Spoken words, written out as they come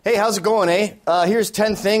Hey, how's it going, eh? Here's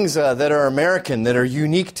 10 things that are American, that are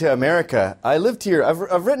unique to America. I lived here.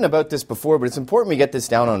 I've written about this before, but it's important we get this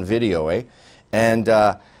down on video, eh? And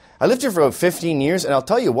I lived here for about 15 years, and I'll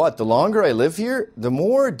tell you what, the longer I live here, the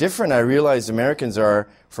more different I realize Americans are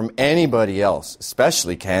from anybody else,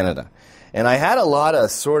 especially Canada. And I had a lot of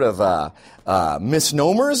sort of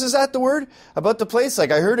misnomers, is that the word, about the place?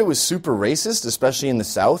 Like, I heard it was super racist, especially in the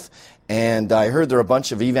South. And I heard there are a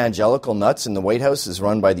bunch of evangelical nuts, and the White House is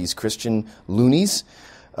run by these Christian loonies.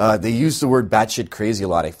 They use the word batshit crazy a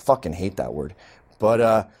lot. I fucking hate that word.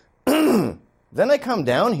 But then I come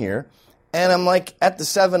down here, and I'm like at the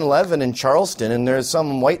 7-Eleven in Charleston, and there's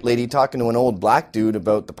some white lady talking to an old black dude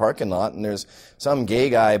about the parking lot, and there's some gay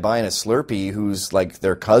guy buying a Slurpee who's like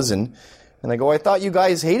their cousin. And I go, I thought you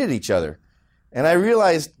guys hated each other. And I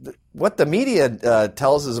realized what the media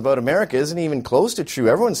tells us about America isn't even close to true.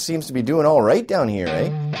 Everyone seems to be doing all right down here, eh?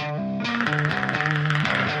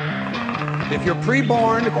 If you're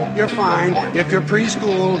pre-born, you're fine. If you're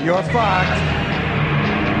preschool, you're fucked.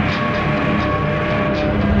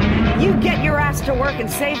 You get your ass to work and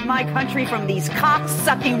save my country from these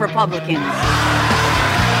cock-sucking Republicans.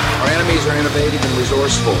 Our enemies are innovative and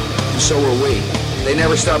resourceful, and so are we. They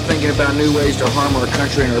never stop thinking about new ways to harm our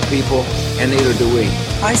country and our people, and neither do we.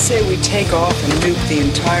 I say we take off and nuke the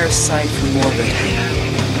entire site from orbit.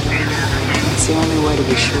 It's the only way to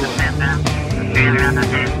be sure.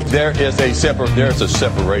 There's a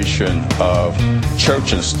separation of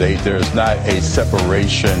church and state. There's not a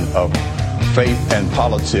separation of faith and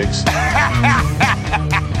politics.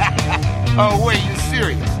 Oh, wait, you're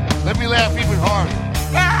serious? Let me laugh even harder.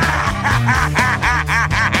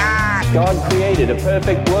 God created a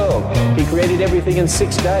perfect world. He created everything in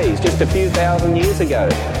 6 days, just a few thousand years ago.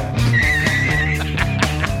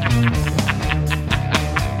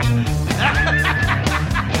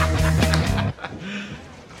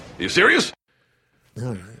 You serious?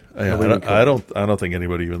 I don't think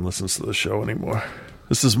anybody even listens to the show anymore.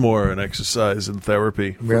 This is more an exercise in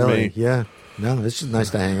therapy for really? me. Yeah. No, it's just nice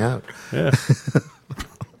to hang out. Yeah.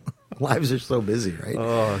 Lives are so busy, right?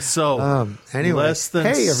 Anyway,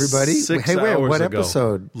 hey everybody! What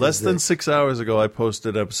episode? Less than 6 hours ago, I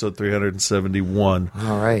posted episode 371.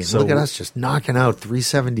 All right, so look at us just knocking out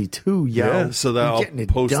 372. Yo. Yeah, so that I'll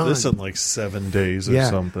post this in like 7 days or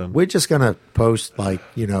something. We're just gonna post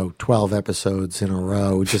 12 episodes in a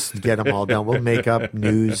row, just to get them all done. We'll make up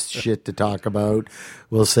news shit to talk about.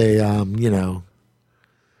 We'll say,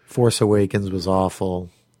 Force Awakens was awful.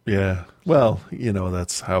 Yeah. Well,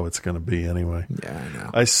 that's how it's going to be anyway. Yeah, I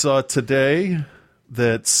know. I saw today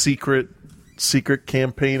that secret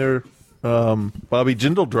campaigner Bobby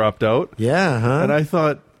Jindal dropped out. Yeah, huh? And I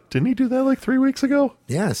thought, didn't he do that like 3 weeks ago?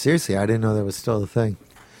 Yeah, seriously. I didn't know that was still a thing.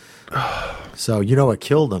 So, you know what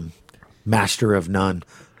killed him? Master of None.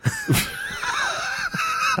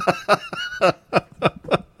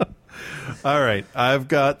 All right. I've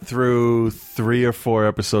got through 3 or 4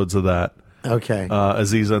 episodes of that. Okay.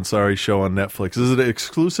 Aziz Ansari's show on Netflix. Is it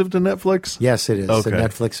exclusive to Netflix? Yes, it is. Okay. A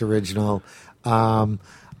Netflix original.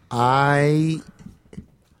 I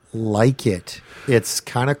like it. It's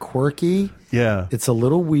kind of quirky. Yeah. It's a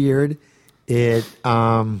little weird. It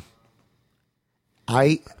has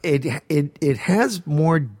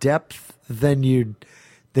more depth than you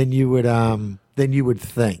would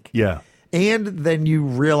think. Yeah. And then you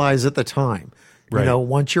realize at the time. Right.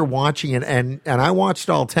 Once you're watching it, and I watched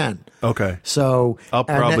all 10. Okay. So I'll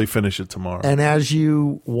probably finish it tomorrow. And as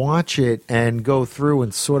you watch it and go through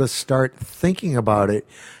and sort of start thinking about it,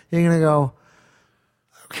 you're going to go,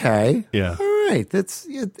 okay, yeah, all right,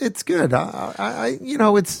 it's good. I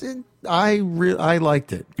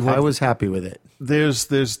liked it. I was happy with it.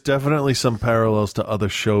 There's definitely some parallels to other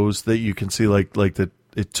shows that you can see, like that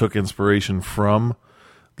it took inspiration from,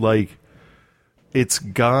 like. It's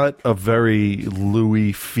got a very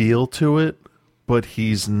Louis feel to it, but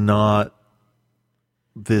he's not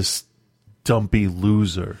this dumpy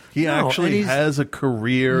loser. He actually has a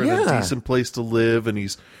career and a decent place to live, and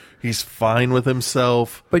he's fine with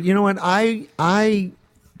himself. But you know what? I've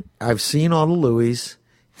seen all the Louis,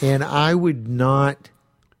 and I wouldn't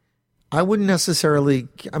necessarily.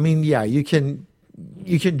 I mean, yeah, you can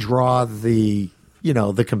draw the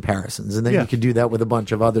comparisons, and then you can do that with a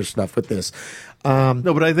bunch of other stuff with this. No,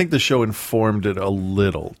 but I think the show informed it a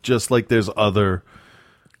little, just like there's other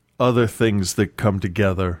things that come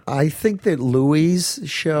together. I think that Louis'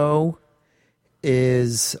 show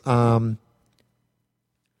is, I'm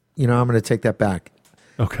going to take that back.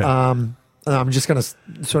 Okay. I'm just going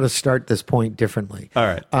to sort of start this point differently. All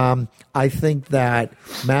right. I think that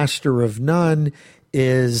Master of None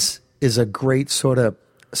is a great sort of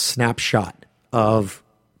snapshot of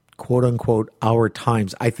quote unquote our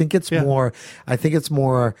times. I think it's more. I think it's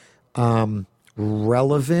more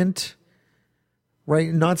relevant.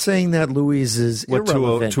 Right, not saying that Louis is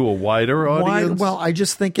irrelevant to a wider audience. Well, I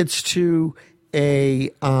just think it's to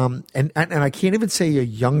a and I can't even say a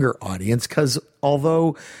younger audience, because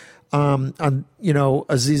although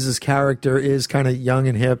Aziz's character is kind of young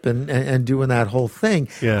and hip and doing that whole thing,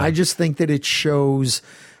 I just think that it shows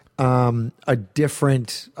a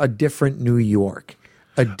different New York,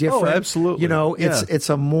 a different, absolutely, it's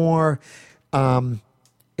a more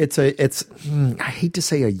it's I hate to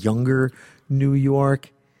say a younger New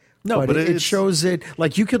York. No, but it shows it,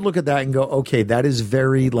 like, you could look at that and go, okay, that is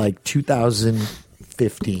very like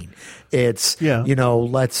 2015. It's,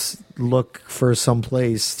 let's look for some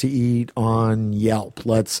place to eat on Yelp.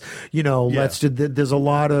 Let's do, there's a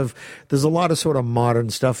lot of sort of modern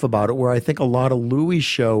stuff about it, where I think a lot of Louis'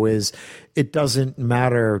 show is, it doesn't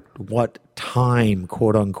matter what time,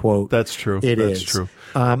 quote unquote. That's true. That's true.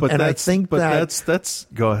 And I think that's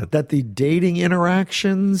go ahead. That the dating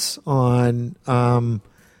interactions on,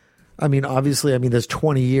 obviously, there's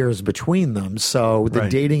 20 years between them, so the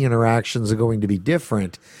dating interactions are going to be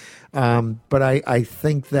different. But I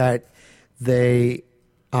think that they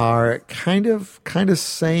are kind of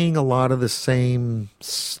saying a lot of the same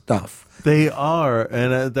stuff. They are,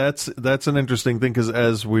 and that's an interesting thing, because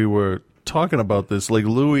as we were talking about this, like,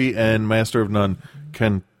 Louis and Master of None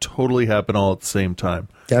can totally happen all at the same time.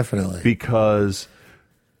 Definitely. Because,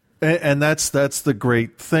 and that's the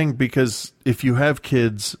great thing, because if you have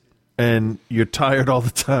kids and you're tired all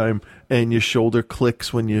the time and your shoulder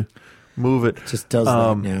clicks when you move it just does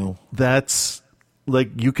that now. That's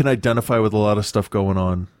like, you can identify with a lot of stuff going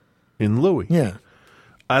on in Louis. Yeah.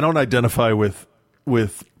 I don't identify with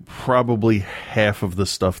probably half of the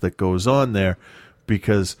stuff that goes on there,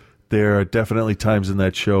 because there are definitely times in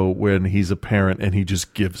that show when he's a parent and he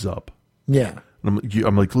just gives up. Yeah. And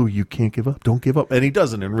I'm like, Louis, you can't give up. Don't give up. And he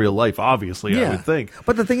doesn't in real life, obviously, I would think.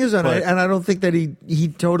 But the thing is, and I don't think that he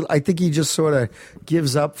totally, I think he just sort of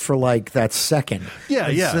gives up for like that second. Yeah,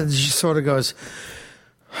 and he sort of goes,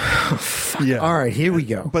 all right, here we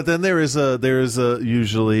go. But then there is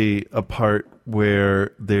usually a part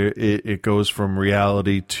where it goes from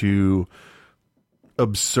reality to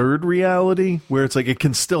absurd reality, where it's like, it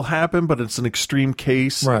can still happen, but it's an extreme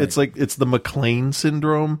case. Right. It's like, it's the McClane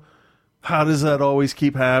syndrome. How does that always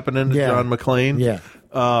keep happening to John McClane? Yeah.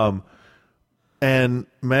 And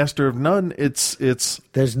Master of None, it's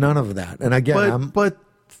there's none of that. And again, but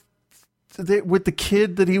with the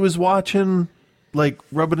kid that he was watching, like,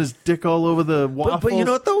 rubbing his dick all over the waffles. But you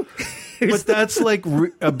know what though? But that's like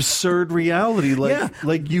absurd reality.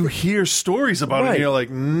 Like you hear stories about it, and you're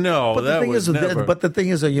like, no, but that was never. But the thing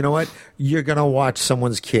is, you know what? You're gonna watch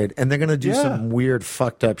someone's kid, and they're gonna do some weird,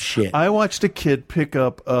 fucked up shit. I watched a kid pick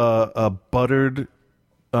up a buttered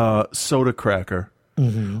soda cracker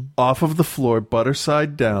off of the floor, butter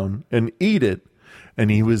side down, and eat it.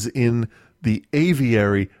 And he was in the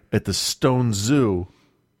aviary at the Stone Zoo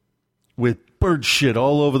with bird shit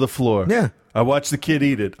all over the floor. Yeah. I watched the kid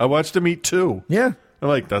eat it. I watched him eat too. Yeah. I'm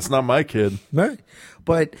like, that's not my kid. Right.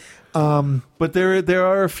 But there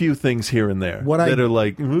are a few things here and there that are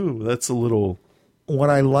like, ooh, that's a little. What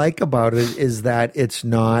I like about it is that it's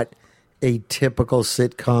not a typical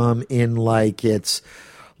sitcom in like it's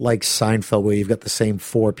like Seinfeld, where you've got the same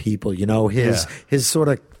four people. His sort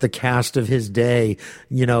of the cast of his day,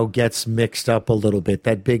 gets mixed up a little bit.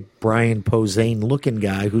 That big Brian Posehn looking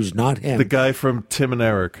guy who's not him. The guy from Tim and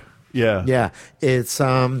Eric. Yeah. Yeah. It's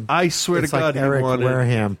I swear to God, like Eric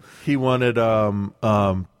Wareham. He wanted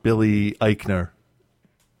Billy Eichner,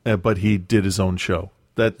 but he did his own show.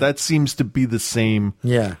 That seems to be the same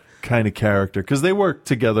kind of character, because they worked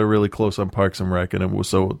together really close on Parks and Rec, and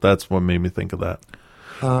so that's what made me think of that.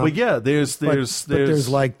 But yeah, there's and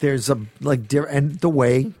the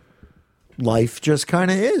way life just kind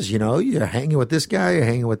of is, you're hanging with this guy, you're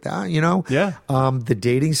hanging with that, Yeah. The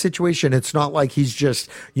dating situation, it's not like he's just,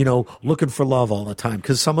 looking for love all the time,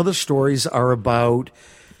 because some of the stories are about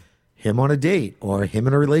him on a date, or him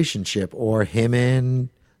in a relationship, or him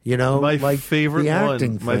in, my favorite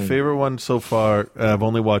one. My favorite one so far, I've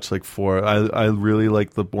only watched like 4. I really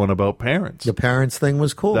like the one about parents. The parents thing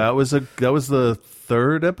was cool. That was the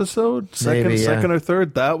third episode, second or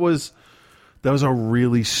third. That was a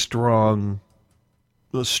really strong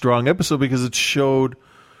episode, because it showed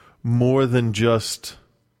more than just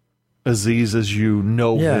Aziz as you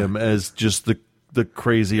know him, as just the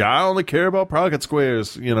crazy, I only care about pocket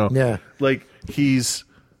squares, Yeah. Like, he's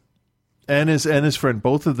and his friend,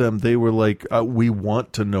 both of them, they were like, we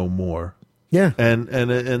want to know more. Yeah. And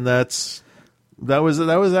that's That was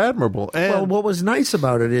admirable. And well, what was nice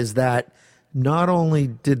about it is that not only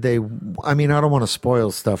did they, I mean, I don't want to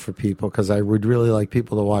spoil stuff for people because I would really like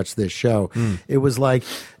people to watch this show. It was like,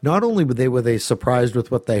 not only were they surprised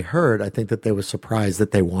with what they heard, I think that they were surprised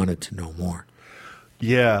that they wanted to know more.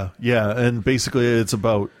 Yeah. And basically it's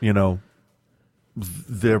about,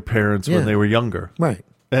 their parents when they were younger. Right.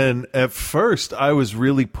 And at first I was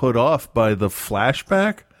really put off by the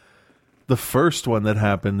flashback. The first one that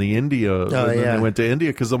happened, the India, when they went to India,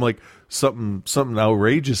 because I'm like, something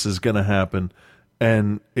outrageous is going to happen,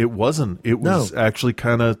 and it wasn't. It was actually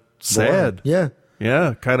kind of sad. Yeah,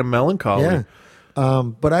 kind of melancholy. Yeah,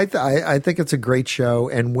 but I think it's a great show,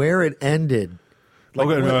 and where it ended. No,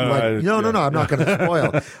 I'm not going to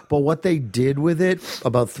spoil. But what they did with it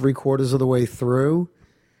about 3/4 of the way through,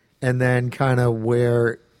 and then kind of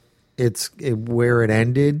where it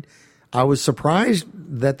ended. I was surprised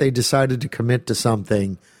that they decided to commit to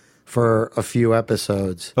something for a few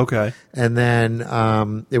episodes. Okay. And then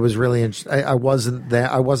it was really interesting. I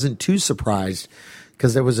wasn't too surprised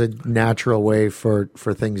because there was a natural way for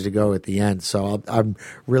things to go at the end. So I'm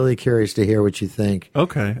really curious to hear what you think.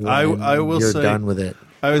 Okay. I will you're say done with it.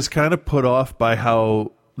 I was kind of put off by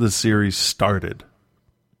how the series started.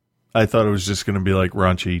 I thought it was just going to be like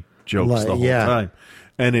raunchy jokes the whole time.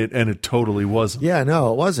 And it totally wasn't. Yeah,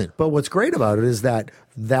 no, it wasn't. But what's great about it is that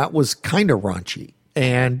was kind of raunchy.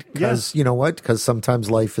 And because, you know what? Because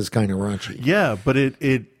sometimes life is kind of raunchy. Yeah, but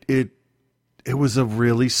it was a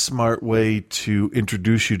really smart way to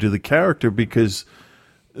introduce you to the character because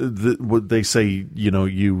what they say,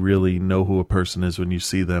 you really know who a person is when you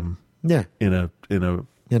see them in a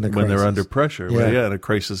when they're under pressure. Yeah. Right? In a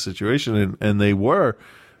crisis situation. And they were,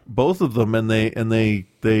 both of them, and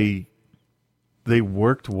they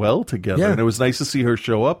worked well together, and it was nice to see her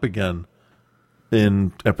show up again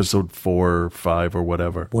in episode 4 or 5 or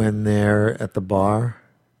whatever. When they're at the bar?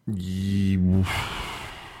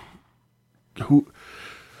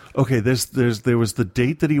 Okay, there was the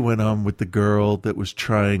date that he went on with the girl that was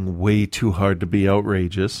trying way too hard to be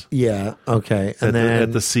outrageous. Yeah, okay. And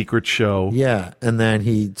at the secret show. Yeah, and then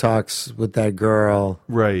he talks with that girl.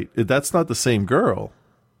 Right. That's not the same girl.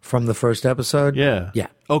 From the first episode? Yeah. Yeah.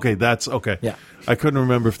 Okay, that's okay. Yeah. I couldn't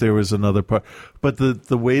remember if there was another part. But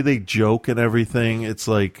the way they joke and everything, it's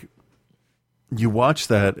like you watch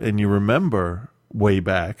that and you remember way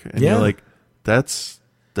back. And you're like, that's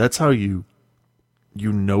how you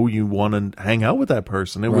want to hang out with that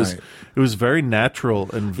person. It was very natural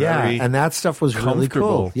and very and that stuff was really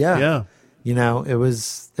cool. Yeah. It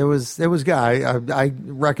was good. I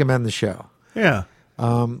recommend the show. Yeah.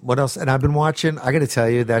 What else? And I've been watching. I got to tell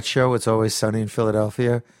you, that show, It's Always Sunny in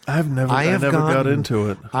Philadelphia. I never got into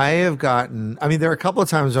it. I have gotten. I mean, there are a couple of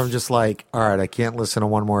times where I'm just like, all right, I can't listen to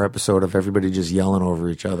one more episode of everybody just yelling over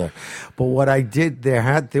each other. But what I did,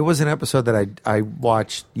 there was an episode that I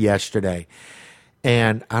watched yesterday,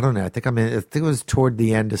 and I don't know. I think it was toward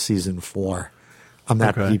the end of season 4. I'm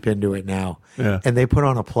that deep into it now. Yeah. And they put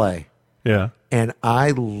on a play. Yeah. And I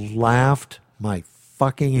laughed my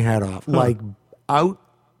fucking head off, like out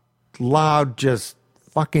loud, just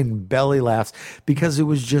fucking belly laughs, because it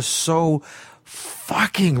was just so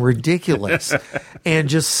fucking ridiculous. And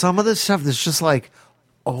just some of the stuff that's just like,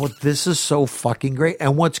 oh, this is so fucking great.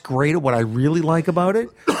 And what's great, what I really like about it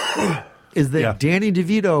is that Danny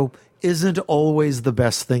DeVito isn't always the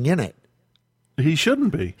best thing in it. He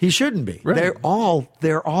shouldn't be. He shouldn't be. Right. They're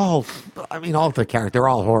all, I mean, all the characters, they're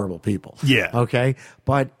all horrible people. Yeah. Okay.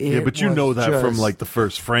 But but you know that from like the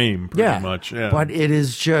first frame, pretty much. Yeah. But it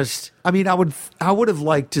is just, I mean, I would have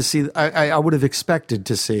liked to see, I would have expected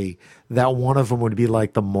to see that one of them would be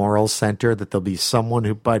like the moral center, that there'll be someone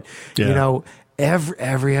who, but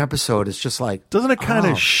every episode is just like, doesn't it kind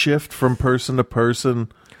of shift from person to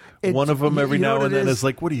person? One of them every now and then is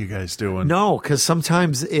like, what are you guys doing? No, because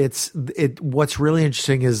sometimes what's really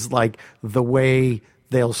interesting is like the way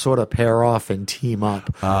they'll sort of pair off and team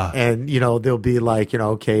up. And, they'll be like,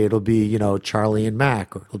 okay, it'll be, Charlie and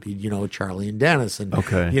Mac, or it'll be, Charlie and Dennis. And,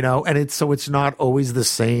 and it's not always the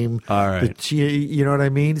same. All right. You know what I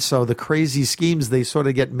mean? So the crazy schemes, they sort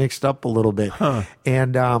of get mixed up a little bit. Huh.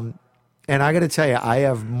 And I got to tell you, I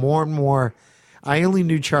have more and more, I only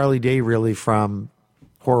knew Charlie Day really from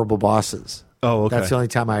Horrible Bosses. Oh, okay. That's the only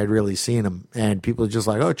time I had really seen him. And people are just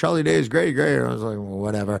like, oh, Charlie Day is great. And I was like, well,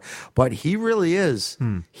 whatever. But he really is.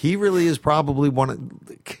 He really is probably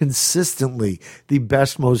consistently the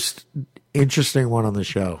best, most interesting one on the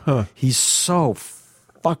show. Huh. He's so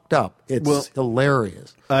fucked up. It's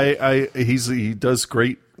hilarious. He does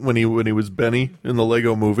great when he was Benny in the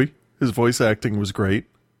Lego Movie. His voice acting was great.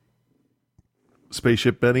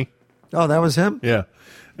 Spaceship Benny. Oh, that was him? Yeah.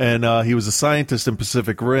 And he was a scientist in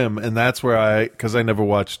Pacific Rim, and that's where because I never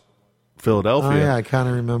watched Philadelphia. Oh, yeah, I kind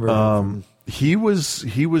of remember. He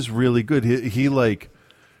was really good. He like,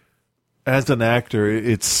 as an actor,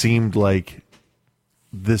 it seemed like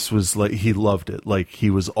this was like he loved it. Like he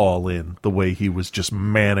was all in. The way he was just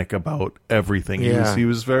manic about everything. Yeah. He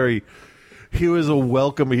was very. He was a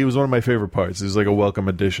welcome. He was one of my favorite parts. He was like a welcome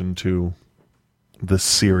addition to the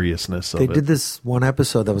seriousness of it. They did this one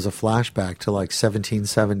episode that was a flashback to like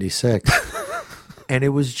 1776, and it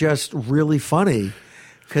was just really funny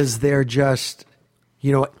because they're just,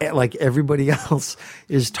 you know, like everybody else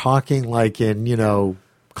is talking like in, you know,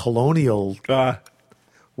 colonial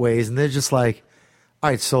ways, and they're just like, all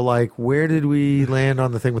right, so like, where did we land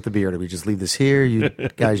on the thing with the beer? Did we just leave this here? You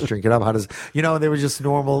guys drink it up? How does, you know, they were just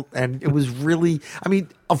normal. And it was really, I mean,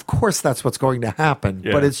 of course that's what's going to happen,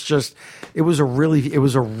 but it's just, it was a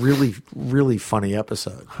really, really funny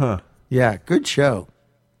episode. Huh. Yeah. Good show.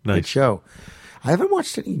 Nice. Good show. I haven't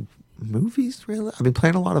watched any movies really. I've been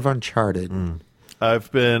playing a lot of Uncharted.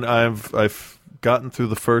 I've gotten through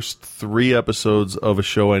the first 3 episodes of a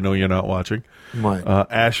show I know you're not watching. What?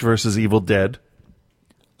 Ash versus Evil Dead.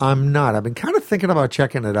 I'm not. I've been kind of thinking about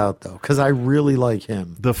checking it out, though, because I really like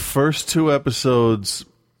him. The first 2 episodes,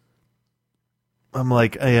 I'm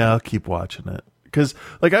like, yeah, I'll keep watching it. Because,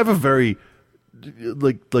 like, I have a very,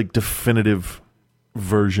 like definitive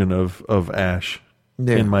version of Ash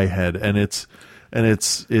in my head. And it's like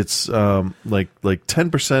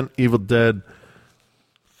 10% Evil Dead,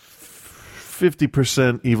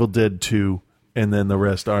 50% Evil Dead 2, and then the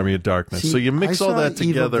rest Army of Darkness. See, so you mix all that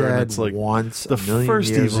together, and it's like the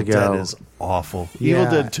first Evil Dead is awful. Yeah,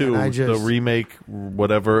 Evil Dead 2, the remake,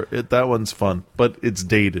 whatever, that one's fun, but it's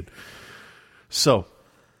dated. So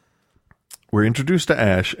we're introduced to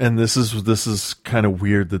Ash, and this is kind of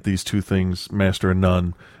weird that these two things, Master and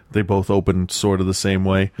Nun, they both open sort of the same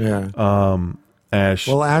way. Yeah. Ash.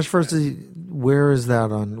 Well, Ash versus, where is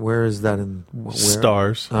that in? Where?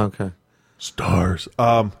 Stars. Okay. Stars.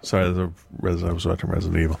 Sorry, I was watching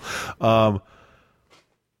Resident Evil.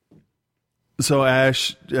 So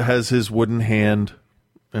Ash has his wooden hand.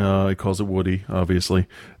 He calls it Woody, obviously,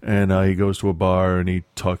 and he goes to a bar and he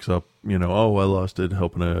talks up, you know, oh, I lost it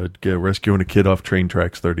helping rescuing a kid off train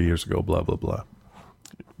tracks 30 years ago. Blah blah blah.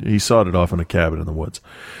 He sawed it off in a cabin in the woods,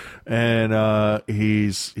 and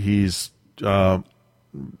he's in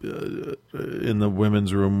the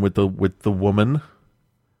women's room with the woman.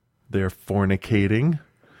 They're fornicating,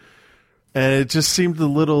 and it just seemed a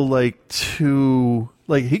little like too,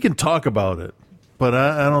 like he can talk about it, but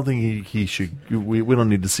I don't think he should. We don't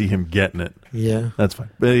need to see him getting it. Yeah, that's fine.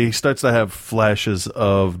 But he starts to have flashes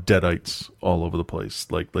of deadites all over the place,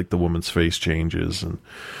 like the woman's face changes, and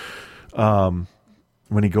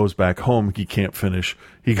when he goes back home, he can't finish.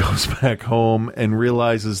 He goes back home and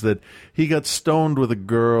realizes that he got stoned with a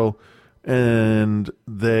girl, and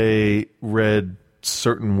they read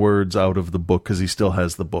certain words out of the book because he still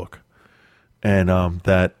has the book, and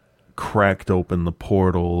that cracked open the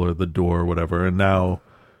portal or the door or whatever, and now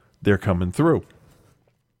they're coming through,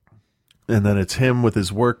 and then it's him with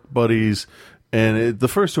his work buddies, and the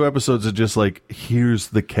first 2 episodes are just like, here's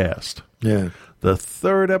the cast. Yeah. The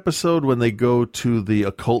 3rd episode, when they go to the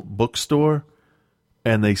occult bookstore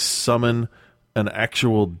and they summon an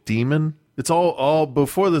actual demon, it's all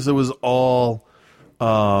before this it was all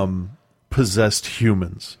possessed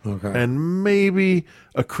humans. Okay. And maybe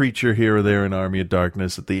a creature here or there in Army of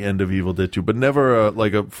Darkness at the end of Evil Dead 2, but never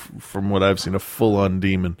from what I've seen, a full-on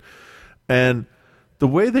demon. And the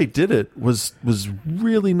way they did it was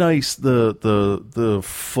really nice. The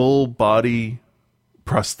full body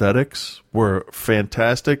prosthetics were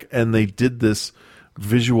fantastic, and they did this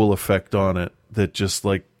visual effect on it that just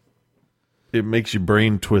like it makes your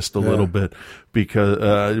brain twist a little bit,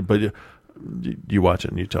 because but you watch it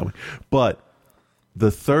and you tell me. But the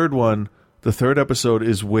third episode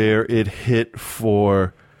is where it hit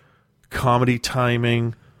for comedy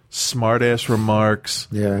timing, smart ass remarks.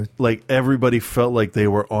 Yeah. Like everybody felt like they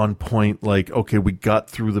were on point. Like, okay, we got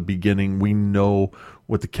through the beginning. We know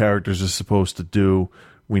what the characters are supposed to do.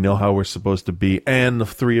 We know how we're supposed to be. And the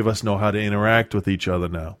 3 of us know how to interact with each other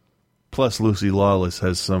now. Plus, Lucy Lawless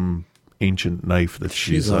has some ancient knife that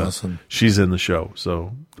she's awesome. She's in the show,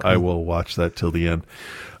 so I will watch that till the end.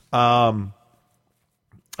 I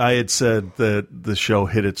had said that the show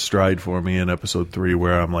hit its stride for me in episode 3,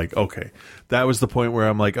 where I'm like, okay, that was the point where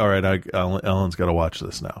I'm like, all right, Ellen's got to watch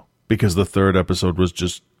this now, because the 3rd episode was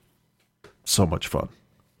just so much fun.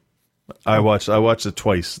 I watched it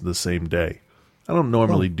twice the same day. I don't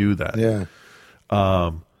normally do that. Yeah.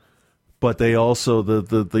 But they also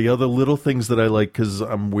the other little things that I like, because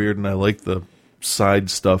I'm weird and I like the side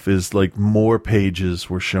stuff, is like more pages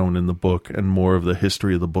were shown in the book and more of the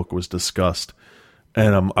history of the book was discussed.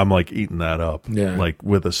 And I'm like eating that up, like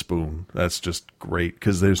with a spoon. That's just great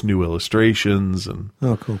because there's new illustrations and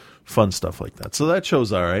cool, fun stuff like that. So that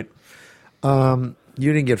show's all right.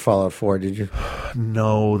 You didn't get Fallout 4, did you?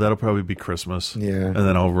 No, that'll probably be Christmas. Yeah. And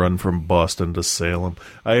then I'll run from Boston to Salem.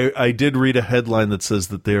 I did read a headline that says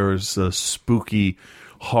that there's a spooky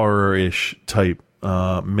horror-ish type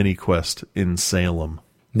mini quest in Salem.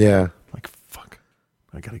 Yeah. Like, fuck,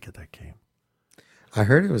 I gotta get that game. I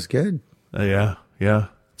heard it was good. Yeah.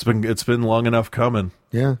 It's been long enough coming.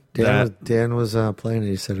 Yeah. Dan was playing it.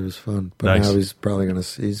 He said it was fun. But now he's probably gonna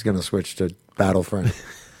switch to Battlefront.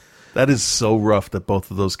 That is so rough that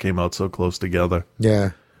both of those came out so close together.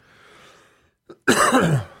 Yeah.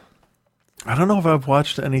 I don't know if I've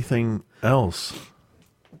watched anything else.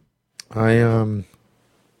 Yeah,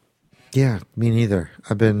 me neither.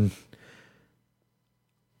 That's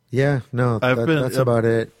about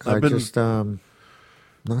it.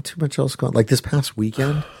 Not too much else going. Like this past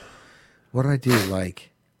weekend, what did I do?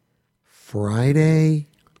 Like Friday,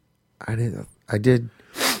 I did.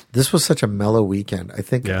 This was such a mellow weekend. I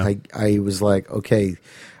think I was like, okay,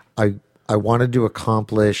 I wanted to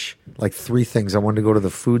accomplish like 3 things. I wanted to go to the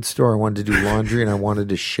food store, I wanted to do laundry, and I wanted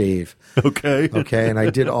to shave. Okay. And I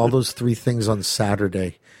did all those 3 things on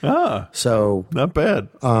Saturday. So not bad.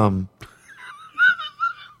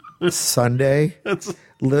 Sunday,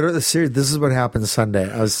 literally, seriously, this is what happened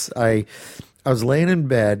Sunday. I was laying in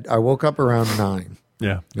bed. I woke up around 9.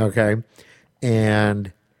 Yeah. Okay.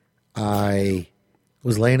 And I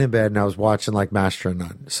was laying in bed and I was watching like Master of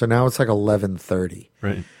None. So now it's like 11:30.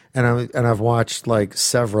 Right. And I've watched like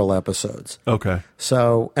several episodes. Okay.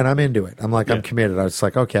 So, and I'm into it. I'm like, I'm committed. I was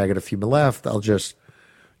like, okay, I got a few left. I'll just.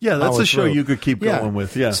 Yeah, that's a show you could keep going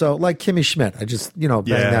with. Yeah. So, like Kimmy Schmidt, I just, bang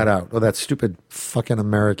that out. Or that stupid fucking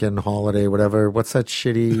American holiday, whatever. What's that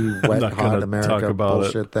shitty, wet, hot America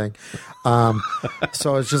bullshit thing?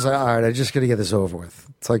 So it's just like, all right, I just got to get this over with.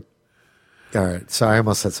 It's like, all right. So I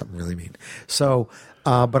almost said something really mean. So,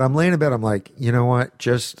 but I'm laying in bed. I'm like, you know what?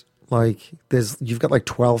 Just like, you've got like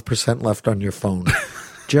 12% left on your phone.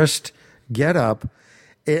 Just get up.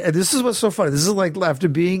 And this is what's so funny. This is like after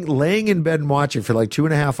laying in bed and watching for like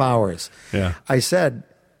 2.5 hours. Yeah. I said,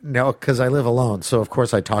 no, because I live alone. So, of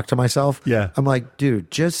course, I talk to myself. Yeah. I'm like,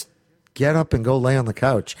 dude, just get up and go lay on the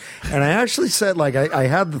couch. And I actually said, like, I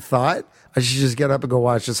had the thought I should just get up and go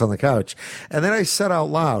watch this on the couch. And then I said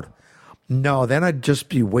out loud, no, then I'd just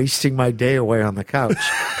be wasting my day away on the couch.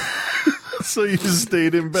 So you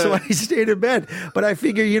stayed in bed. So I stayed in bed. But I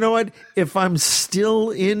figure, you know what? If I'm still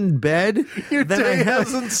in bed, my day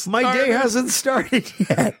hasn't started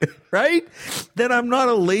yet, right? Then I'm not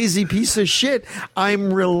a lazy piece of shit.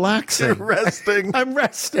 I'm relaxing. You're resting. I'm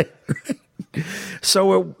resting.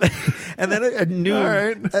 So, and then at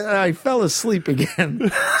noon, I fell asleep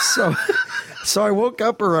again. So I woke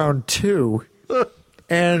up around 2,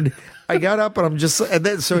 and I got up, and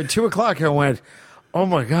so at 2 o'clock I went, oh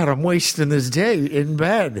my God, I'm wasting this day in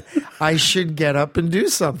bed. I should get up and do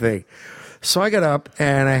something. So I got up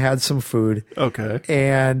and I had some food. Okay.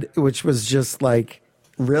 And which was just like,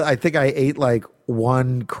 I think I ate like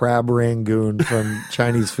 1 crab rangoon from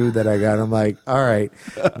Chinese food that I got. I'm like, all right,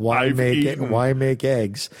 why make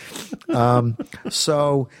eggs?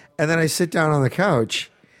 So, and then I sit down on the couch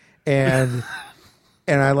and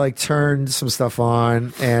I like turned some stuff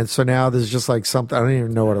on, and so now there's just like something, I don't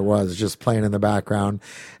even know what it was, just playing in the background,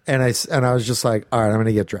 and I was just like, all right, I'm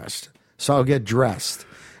gonna get dressed. So I'll get dressed,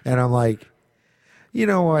 and I'm like, you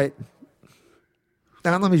know what?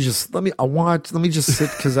 Now let me just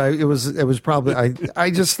sit because it was probably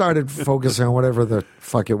I just started focusing on whatever the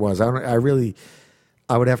fuck it was. I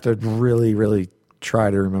would have to really, really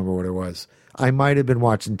try to remember what it was. I might have been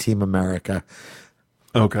watching Team America.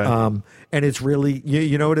 Okay. And it's really,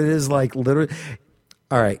 you know what it is? Like, literally,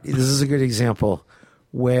 all right, this is a good example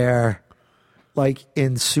where, like,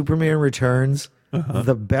 in Superman Returns,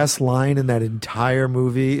 the best line in that entire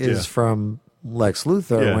movie is from Lex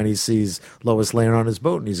Luthor when he sees Lois laying on his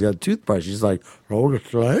boat and he's got a toothbrush. He's like, oh,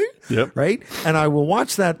 that's right? Yep. Right? And I will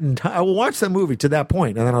watch that movie to that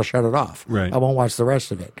point, and then I'll shut it off. Right. I won't watch the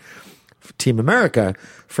rest of it. Team America,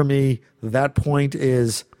 for me, that point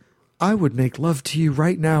is, I would make love to you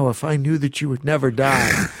right now if I knew that you would never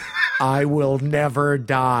die. I will never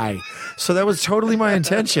die. So that was totally my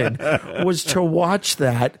intention, was to watch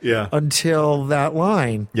that until that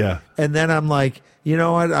line. Yeah. And then I'm like, you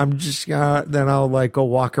know what? then I'll like go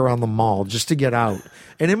walk around the mall just to get out.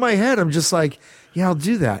 And in my head, I'm just like, Yeah, I'll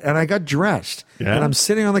do that. And I got dressed Yeah. and I'm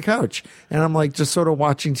sitting on the couch and I'm like just sort of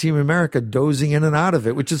watching Team America, dozing in and out of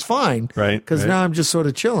it, which is fine. Right. Because now I'm just sort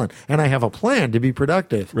of chilling and I have a plan to be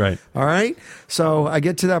productive. Right. All right. So I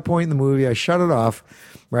get to that point in the movie. I shut it off.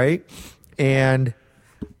 Right. And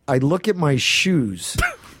I look at my shoes,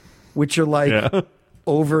 which are like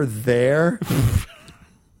over there.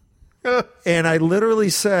 And I literally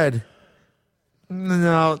said,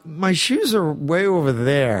 no, my shoes are way over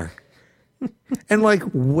there. And like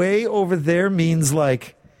way over there means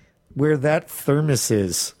like where that thermos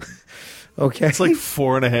is. Okay. It's like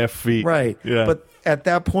 4.5 feet. Right. Yeah. But at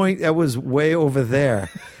that point, that was way over there.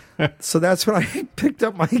 So that's when I picked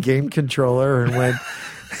up my game controller and went,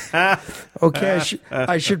 okay,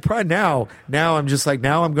 I should probably now I'm just like,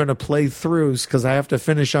 now I'm going to play throughs because I have to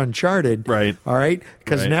finish Uncharted. Right. All right.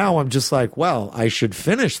 Because now I'm just like, well, I should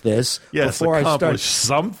finish this before I start.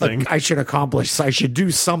 Something. I should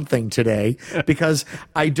do something today because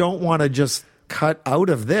I don't want to just cut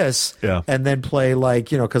out of this and then play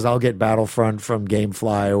like, because I'll get Battlefront from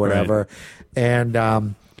GameFly or whatever. Right.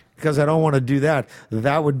 And, because I don't want to do that.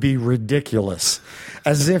 That would be ridiculous.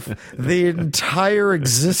 As if the entire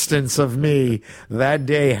existence of me that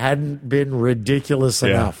day hadn't been ridiculous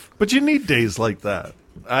enough. But you need days like that.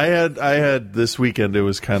 I had this weekend, it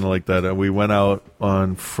was kind of like that. We went out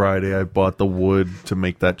on Friday. I bought the wood to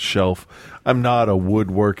make that shelf. I'm not a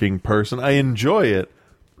woodworking person. I enjoy it.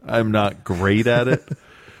 I'm not great at it.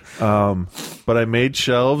 But I made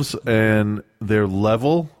shelves, and they're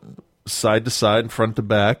level, side to side, front to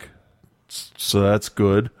back. So that's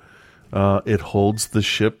good. It holds the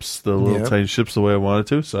ships, the little tiny ships, the way I wanted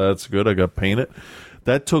to. So that's good. I got painted.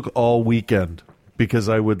 That took all weekend because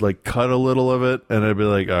I would like cut a little of it, and I'd be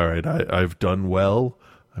like, all right, I've done well.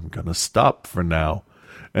 I'm going to stop for now.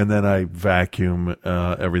 And then I vacuum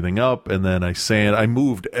everything up, and then I sand. I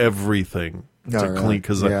moved everything to clean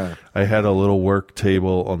because I had a little work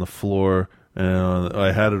table on the floor, and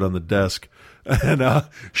I had it on the desk. And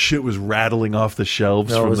shit was rattling off the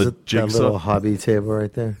shelves from the jigsaw. That little hobby table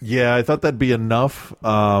right there. Yeah, I thought that'd be enough,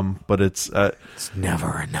 but it's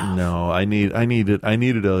never enough. No, I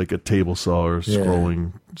needed like a table saw or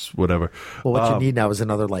scrolling whatever. Well, what you need now is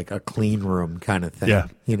another like a clean room kind of thing. Yeah,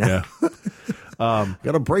 Yeah. Got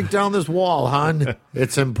to break down this wall, hon.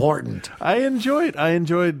 It's important. I enjoyed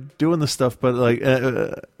doing the stuff, but like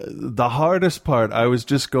the hardest part, I was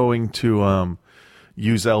just going to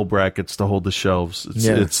use L brackets to hold the shelves.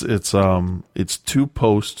 It's 2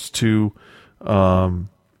 posts, 2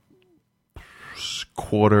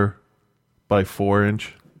 1/4 by 4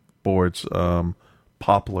 inch boards,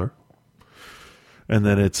 poplar, and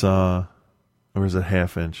then it's or is it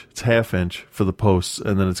 1/2 inch? It's 1/2 inch for the posts,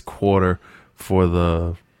 and then it's 1/4 for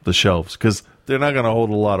the shelves because they're not going to hold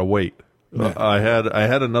a lot of weight. Yeah. I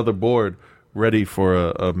had another board ready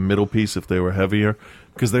for a middle piece if they were heavier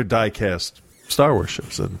because they're die cast Star Wars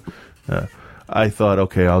ships, and I thought,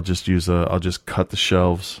 okay, I'll just cut the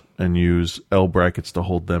shelves and use L brackets to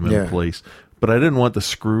hold them in place. But I didn't want the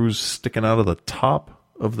screws sticking out of the top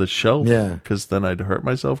of the shelf because then I'd hurt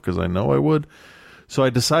myself because I know I would. So I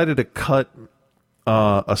decided to cut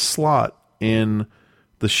a slot in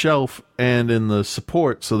the shelf and in the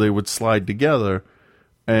support so they would slide together,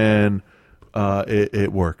 and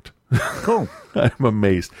it worked. Cool. I'm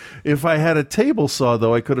amazed. If I had a table saw,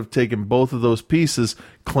 though, I could have taken both of those pieces,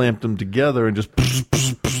 clamped them together, and just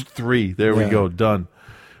 3. There we go, done.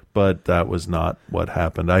 But that was not what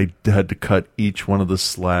happened. I had to cut each one of the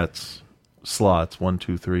slots, 1,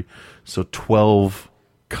 2, 3. So 12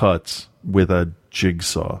 cuts with a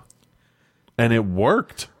jigsaw. And it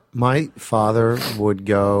worked. My father would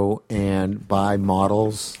go and buy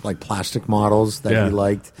models, like plastic models that he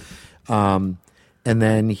liked. And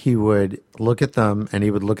then he would look at them, and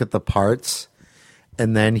he would look at the parts,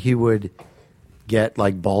 and then he would get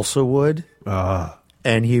like balsa wood,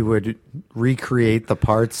 and he would recreate the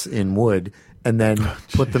parts in wood, and then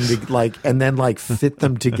put them fit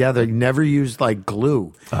them together. He never used like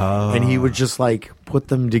glue, and he would just like put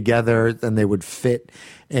them together, and they would fit,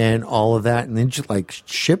 and all of that, and then just like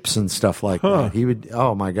ships and stuff like that. He would,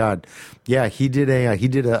 oh my god, yeah, he did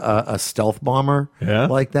a stealth bomber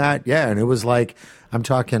like that, and it was like, I'm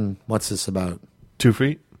talking, what's this about? 2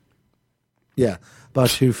 feet? Yeah, about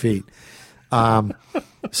 2 feet.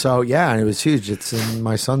 So yeah, and it was huge. It's in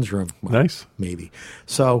my son's room. Well, nice, maybe.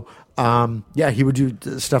 So he would do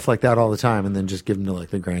stuff like that all the time, and then just give them to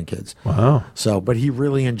like the grandkids. Wow. So, but he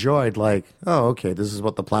really enjoyed like, oh, okay, this is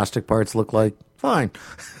what the plastic parts look like. Fine.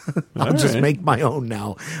 I'll just make my own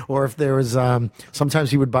now. Or if there was, sometimes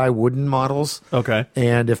he would buy wooden models. Okay.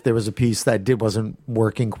 And if there was a piece that wasn't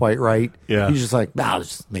working quite right, he's just like, I'll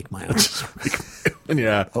just make my own.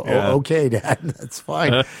 Yeah. Okay, Dad, that's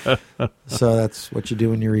fine. So that's what you do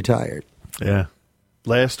when you're retired. Yeah.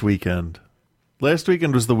 Last weekend was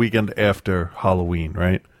the weekend after Halloween,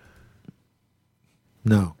 right?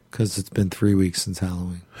 No, because it's been 3 weeks since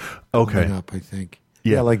Halloween. Okay. Coming up, I think.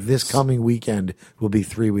 Yeah. Like this coming weekend will be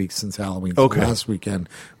 3 weeks since Halloween. So last weekend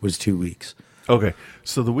was 2 weeks. Okay.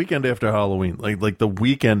 So the weekend after Halloween, like the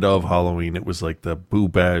weekend of Halloween, it was like the boo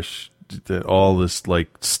bash, all this like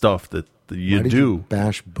stuff that you Why did do. You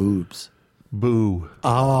bash boobs. Boo.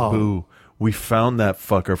 Oh. Boo. We found that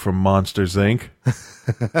fucker from Monsters, Inc.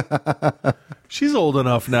 She's old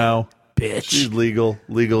enough now. Bitch. She's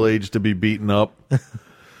legal age to be beaten up.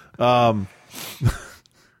 But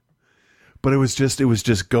it was just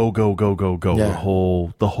go Yeah.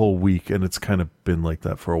 the whole week, and it's kind of been like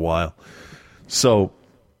that for a while. So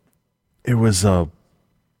it was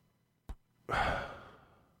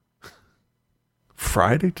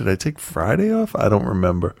Friday. Did I take Friday off? I don't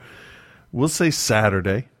remember. We'll say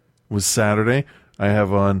Saturday. It was Saturday. I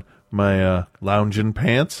have on my lounging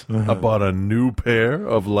pants. I bought a new pair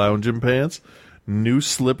of lounging pants, new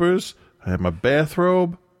slippers. I had my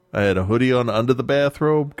bathrobe. I had a hoodie on under the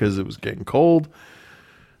bathrobe because it was getting cold.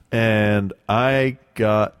 And I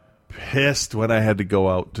got pissed when I had to go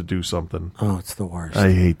out to do something. Oh, it's the worst.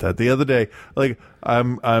 I hate that. The other day, like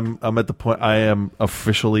I'm at the point I am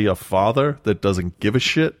officially a father that doesn't give a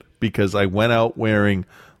shit because I went out wearing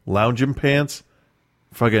lounging pants,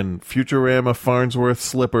 fucking Futurama Farnsworth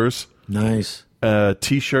slippers, nice, a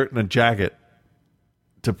t-shirt and a jacket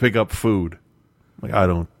to pick up food. Like I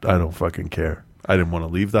don't fucking care. I didn't want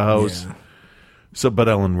to leave the house. Yeah. So, but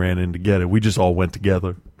Ellen ran in to get it. We just all went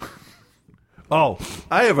together. Oh,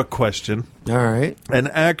 I have a question. All right. An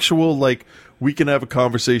actual, like, we can have a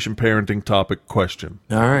conversation parenting topic question.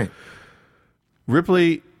 All right.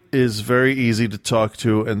 Ripley is very easy to talk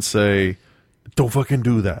to and say, don't fucking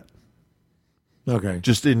do that. Okay.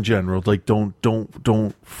 Just in general, like, don't.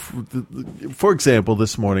 For example,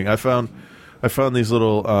 this morning, I found these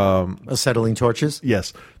little acetylene torches.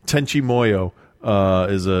 Yes, Tenchi Muyo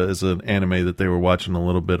is an anime that they were watching a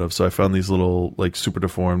little bit of. So I found these little like super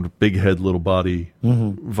deformed, big head, little body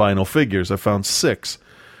vinyl figures. I found 6,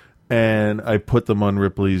 and I put them on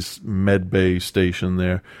Ripley's medbay station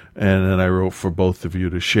there, and then I wrote for both of you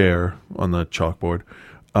to share on the chalkboard.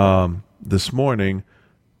 This morning,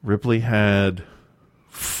 Ripley had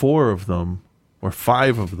 4 of them or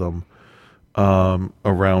 5 of them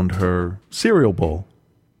around her cereal bowl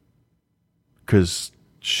because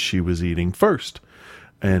she was eating first,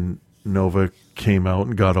 and Nova came out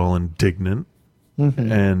and got all indignant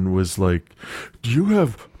and was like, "Do you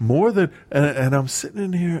have more than?" And I'm sitting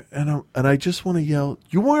in here and I just want to yell,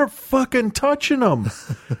 "You aren't fucking touching them!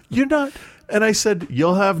 You're not!" And I said,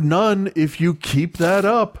 "You'll have none if you keep that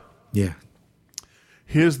up." Yeah.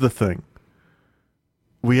 Here's the thing: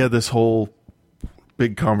 we had this whole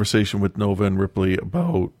big conversation with Nova and Ripley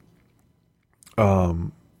about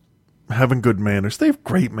having good manners. They have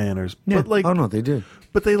great manners. Yeah. But like, oh no, they do.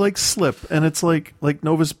 But they like slip, and it's like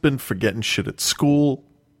Nova's been forgetting shit at school.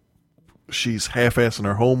 She's half-assing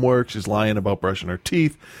her homework. She's lying about brushing her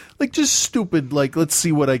teeth. Like, just stupid, like, let's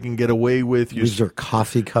see what I can get away with. Use her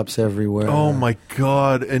coffee cups everywhere. Oh my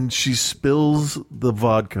God. And she spills the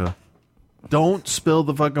vodka. Don't spill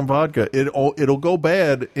the fucking vodka. It'll go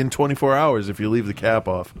bad in 24 hours if you leave the cap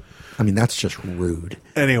off. I mean, that's just rude.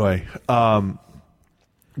 Anyway,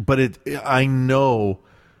 but I know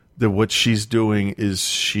that what she's doing is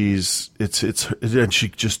and she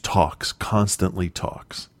just talks, constantly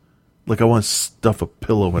talks. Like, I want to stuff a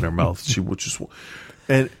pillow in her mouth. She would just,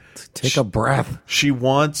 and take a breath. She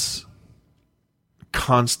wants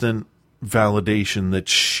constant validation that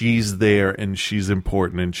she's there and she's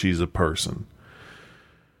important and she's a person.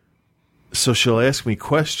 So she'll ask me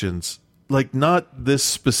questions, like not this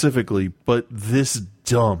specifically, but this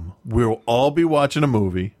dumb. We'll all be watching a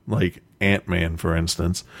movie, like Ant-Man, for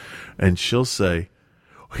instance, and she'll say,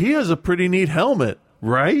 "He has a pretty neat helmet,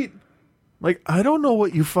 right?" Like, I don't know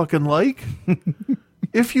what you fucking like.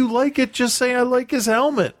 If you like it, just say, "I like his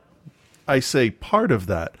helmet." I say part of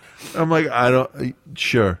that. I'm like,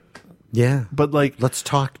 sure. Yeah. But like, let's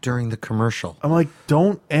talk during the commercial. I'm like,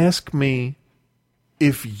 don't ask me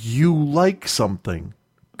if you like something,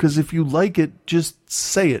 because if you like it, just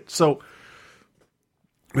say it. So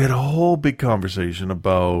we had a whole big conversation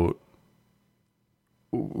about,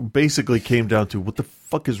 basically came down to, what the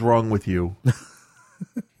fuck is wrong with you?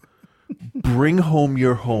 Bring home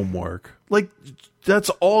your homework. Like, that's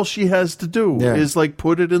all she has to do is like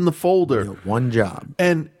put it in the folder. One job.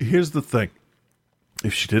 And here's the thing.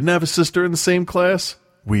 If she didn't have a sister in the same class,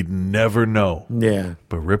 we'd never know. Yeah.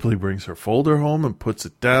 But Ripley brings her folder home and puts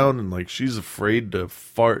it down, and like she's afraid to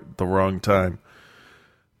fart at the wrong time.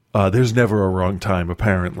 There's never a wrong time,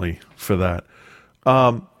 apparently, for that.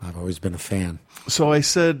 I've always been a fan. So I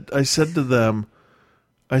said to them,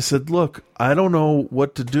 I said, look, I don't know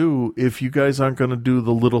what to do if you guys aren't going to do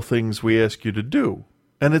the little things we ask you to do.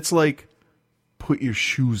 And it's like, put your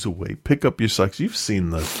shoes away, pick up your socks. You've seen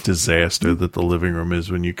the disaster that the living room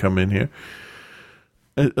is when you come in here.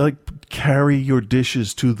 Like, carry your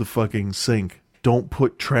dishes to the fucking sink. Don't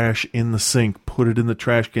put trash in the sink. Put it in the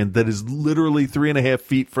trash can that is literally 3.5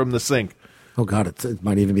 feet from the sink. Oh, God, it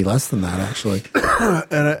might even be less than that, actually.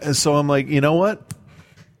 And so I'm like, you know what?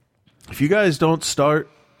 If you guys don't start,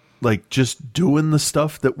 like, just doing the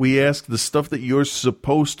stuff that we ask, the stuff that you're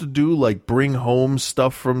supposed to do, like bring home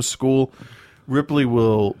stuff from school, Ripley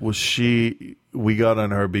we got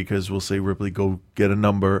on her because we'll say, Ripley, go get a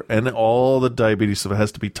number, and all the diabetes stuff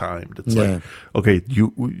has to be timed. It's like, okay,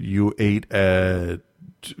 you ate at,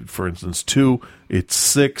 for instance, 2, it's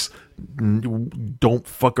 6, don't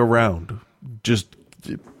fuck around. Just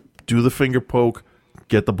do the finger poke,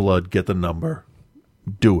 get the blood, get the number,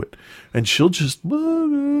 do it. And she'll just,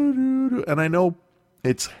 and I know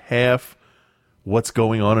it's half what's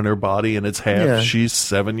going on in her body, and it's half she's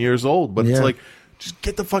 7 years old, but it's like, just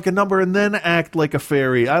get the fucking number and then act like a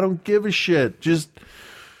fairy. I don't give a shit. Just,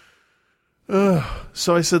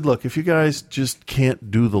 so I said, look, if you guys just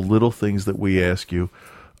can't do the little things that we ask you,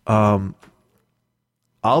 I'll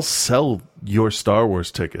sell your Star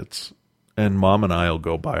Wars tickets, and Mom and I'll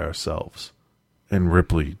go by ourselves. And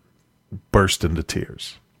Ripley burst into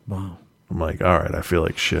tears. Wow. I'm like, all right, I feel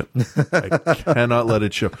like shit. I cannot let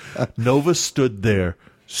it show. Nova stood there,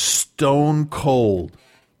 stone cold,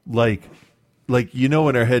 like, you know,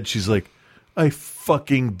 in her head, she's like, I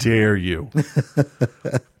fucking dare you.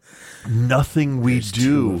 Nothing we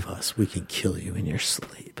do. 2 of us, we can kill you in your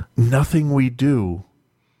sleep. Nothing we do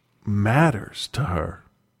matters to her.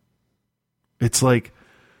 It's like,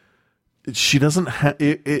 she doesn't have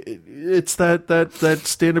it's that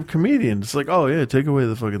stand-up comedian. It's like, oh yeah, take away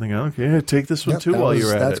the fucking thing. Okay, yeah, take this one too while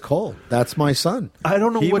you're at it. That's Cole. That's my son. I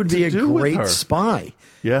don't know he what would to be do with a great her. spy.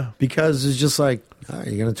 Yeah, because it's just like, are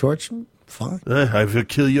you going to torch him? Fine. I will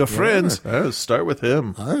kill your friends. I'll start with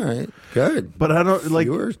him. All right, good. But I don't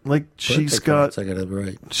like she's got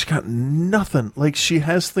nothing. Like, she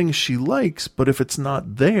has things she likes, but if it's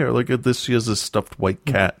not there, like this, she has a stuffed white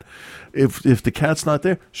cat. If the cat's not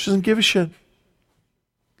there, she doesn't give a shit.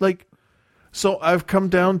 Like, so I've come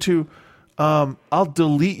down to, I'll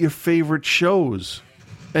delete your favorite shows,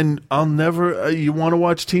 and I'll never. You want to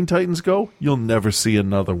watch Teen Titans Go? You'll never see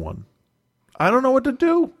another one. I don't know what to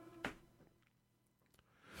do.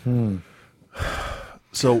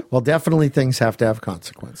 So, well, definitely things have to have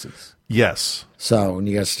consequences. Yes. So, and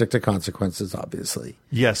you got to stick to consequences, obviously.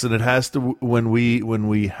 Yes, and it has to. When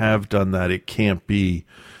we have done that, it can't be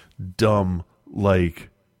dumb like,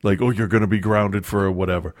 oh, you're going to be grounded for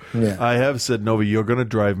whatever. Yeah. I have said, Nova, you're going to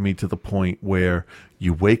drive me to the point where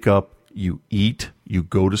you wake up, you eat, you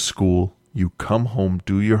go to school, you come home,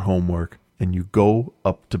 do your homework, and you go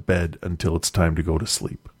up to bed until it's time to go to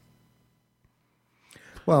sleep.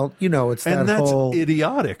 Well, you know, it's that and that's whole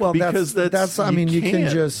idiotic. Well, because that's. I mean, you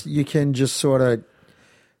can just sort of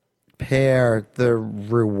pair the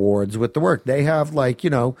rewards with the work. They have, like,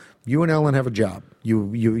 you know, you and Ellen have a job.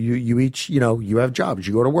 You each, you know, you have jobs.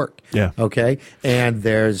 You go to work. Yeah. Okay. And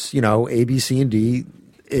there's, you know, A, B, C, and D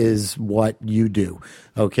is what you do.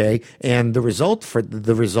 Okay. And the result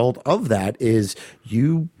of that is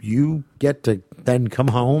you get to then come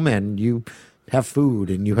home and you have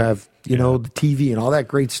food and you have, you know, the TV and all that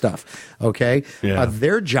great stuff. Okay. Yeah.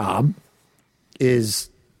 Their job is,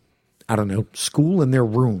 I don't know, school and their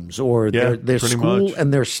rooms, or their school much.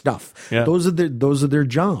 and their stuff. Yeah. Those are their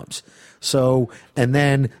jobs. So, and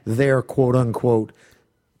then their quote unquote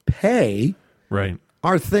pay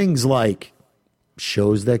are things like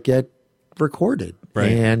shows that get recorded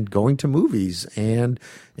and going to movies and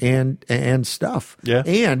stuff. Yeah.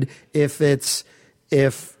 And if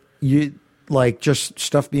you like just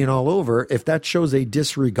stuff being all over, if that shows a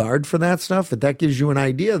disregard for that stuff, if that gives you an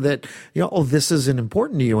idea that, you know, oh, this isn't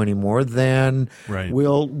important to you anymore, then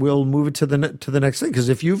we'll move it to the next thing. Because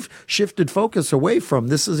if you've shifted focus away from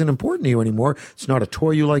this isn't important to you anymore, it's not a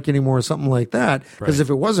toy you like anymore or something like that. Because if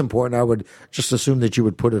it was important, I would just assume that you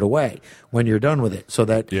would put it away when you're done with it, so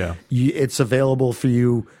that it's available for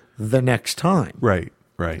you the next time. Right.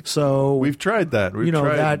 So we've tried that. We've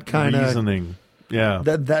tried that kind of reasoning Yeah.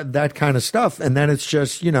 That kind of stuff. And then it's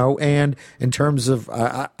just, and in terms of,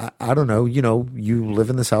 I don't know, you live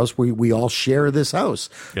in this house. We all share this house.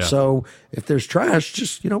 Yeah. So if there's trash,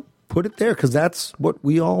 just, put it there, because that's what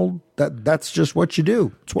that's just what you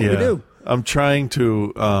do. It's what we do. I'm trying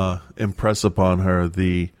to impress upon her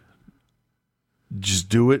just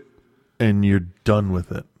do it and you're done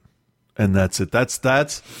with it. And that's it. That's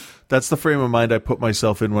the frame of mind I put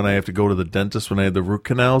myself in when I have to go to the dentist when I had the root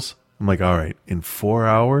canals. I'm like, all right, in 4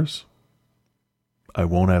 hours, I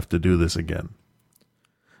won't have to do this again.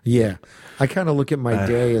 Yeah. I kind of look at my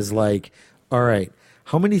day as like, all right,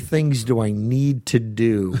 how many things do I need to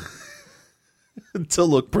do to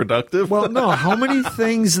look productive? Well, no, how many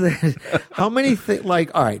things like,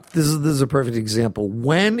 all right, this is a perfect example.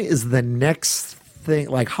 When is the next thing,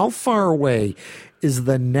 like how far away is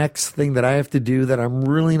the next thing that I have to do that I'm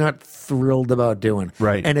really not thrilled about doing?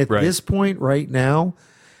 Right. And at this point right now,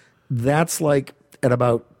 that's like at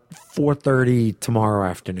about 4:30 tomorrow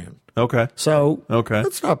afternoon. Okay. So okay,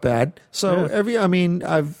 that's not bad. So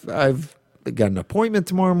I've got an appointment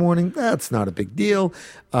tomorrow morning. That's not a big deal.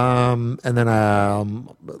 And then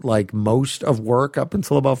like most of work up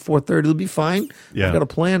until about 4:30 will be fine. Yeah. I've got a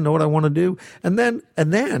plan, know what I want to do. And then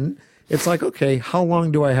it's like, okay, how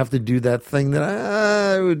long do I have to do that thing that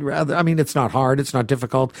I would rather? I mean, it's not hard. It's not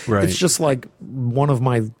difficult. Right. It's just like one of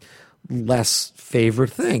my less favorite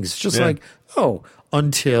things. It's just like,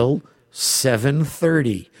 until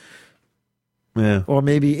 7:30. Yeah. Or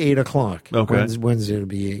maybe 8 o'clock. Okay. Wednesday it'll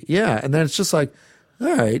be 8. Yeah. And then it's just like,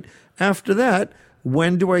 all right, after that,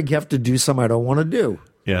 when do I have to do something I don't want to do?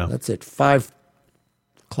 Yeah. That's it. 5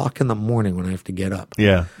 o'clock in the morning when I have to get up.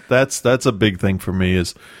 Yeah. That's a big thing for me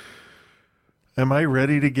is, am I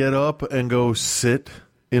ready to get up and go sit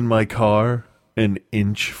in my car an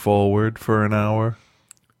inch forward for an hour?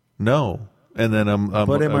 No. And then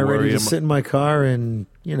but am I ready to sit in my car and,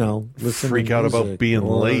 listen freak to out music about being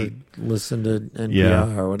or late? Listen to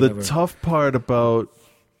NPR or whatever. The tough part about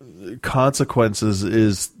Consequences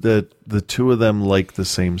is that the two of them like the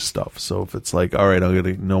same stuff. So if it's like, all right, I'm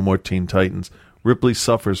going to no more Teen Titans, Ripley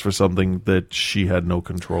suffers for something that she had no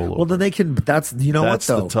control over. Well, then they can. That's what though. That's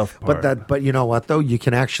the tough part. But you know what though? You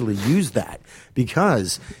can actually use that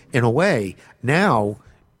because in a way now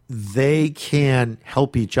they can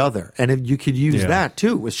help each other, and you could use that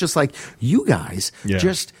too. It's just like you guys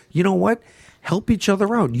just help each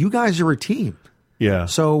other out. You guys are a team. Yeah.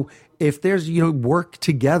 So if there's work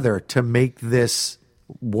together to make this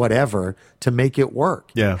whatever to make it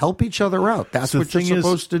work. Yeah. Help each other out. That's what you're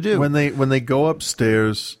supposed to do. When they go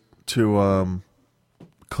upstairs to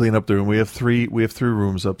clean up the room, we have three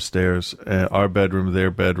rooms upstairs, our bedroom,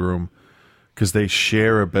 their bedroom, because they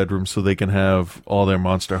share a bedroom so they can have all their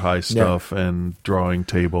Monster High stuff and drawing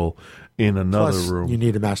table in another room. You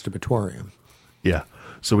need a masturbatorium. Yeah.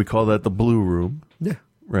 So we call that the blue room. Yeah.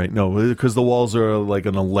 Right. No, because the walls are like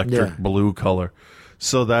an electric blue color.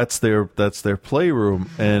 So that's their playroom,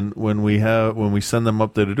 and when we send them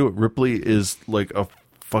up there to do it, Ripley is like a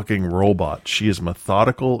fucking robot. She is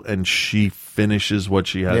methodical, and she finishes what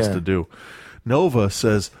she has to do. Nova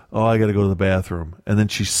says, "Oh, I got to go to the bathroom," and then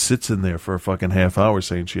she sits in there for a fucking half hour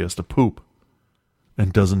saying she has to poop,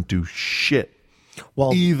 and doesn't do shit.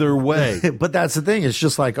 Well, either way. But that's the thing. It's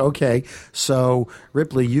just like, okay, so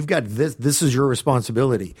Ripley, you've got this. This is your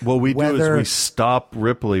responsibility. What we do is we stop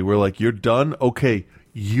Ripley. We're like, you're done? Okay,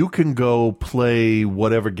 you can go play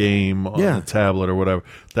whatever game on the tablet or whatever.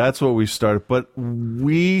 That's what we started. But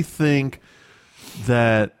we think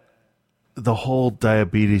that the whole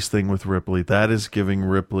diabetes thing with Ripley, that is giving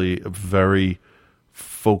Ripley a very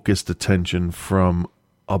focused attention from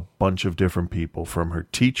a bunch of different people, from her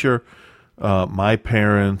teacher, my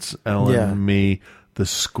parents, Ellen, me, the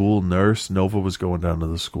school nurse. Nova was going down to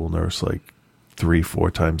the school nurse like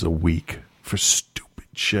 3-4 times a week for stupid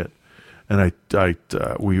shit, and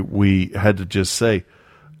we had to just say,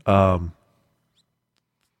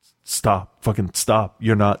 stop, fucking stop.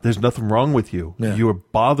 You're not. There's nothing wrong with you. Yeah. You are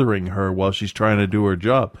bothering her while she's trying to do her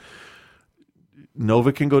job.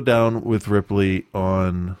 Nova can go down with Ripley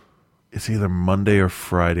on, it's either Monday or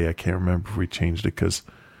Friday. I can't remember if we changed it because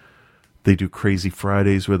they do crazy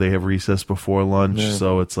Fridays where they have recess before lunch,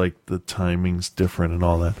 so it's like the timing's different and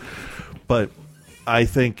all that. But I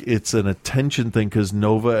think it's an attention thing because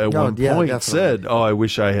Nova at one point said, "Oh, I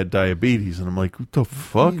wish I had diabetes," and I'm like, "What the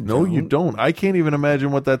fuck? No, you don't. I can't even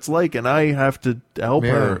imagine what that's like, and I have to help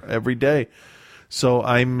her every day." So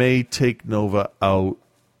I may take Nova out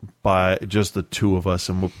by just the two of us,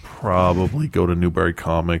 and we'll probably go to Newbury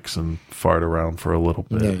Comics and fart around for a little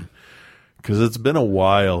bit. Yeah. Because it's been a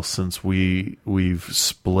while since we've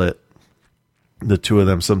split. the two of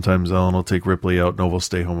them, sometimes Ellen will take Ripley out, Nova will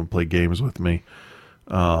stay home and play games with me.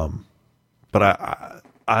 But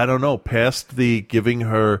I don't know, past the giving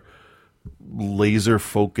her laser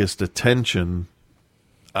focused attention,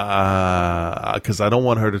 because I don't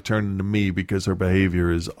want her to turn into me because her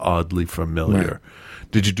behavior is oddly familiar. Right.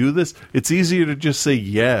 Did you do this? It's easier to just say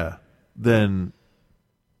yeah than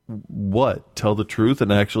what? Tell the truth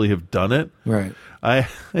and actually have done it? Right. I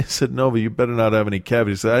said, Nova, you better not have any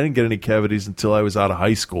cavities. I said, I didn't get any cavities until I was out of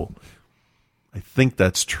high school. I think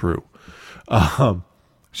that's true.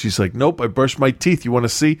 She's like, nope, I brushed my teeth. You want to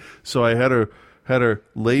see? So I had her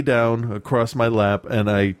lay down across my lap,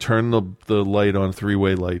 and I turned the light on,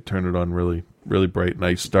 three-way light, turned it on really, really bright, and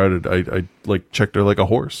I like checked her like a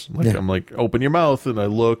horse. I'm like, open your mouth, and I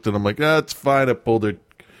looked, and I'm like, it's fine. I pulled her,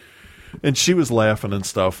 and she was laughing and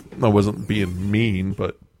stuff. I wasn't being mean,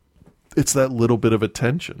 but it's that little bit of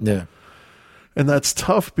attention. Yeah. And that's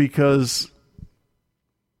tough because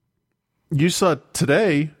you saw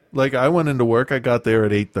today, like I went into work, I got there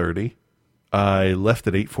at 8:30. I left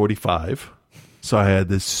at 8:45. So I had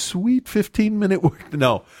this sweet 15-minute work.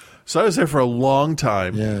 No. So I was there for a long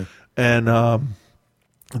time. Yeah. And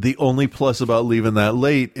the only plus about leaving that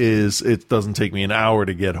late is it doesn't take me an hour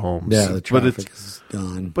to get home. Yeah, the traffic is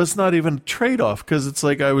gone. But it's not even a trade-off because it's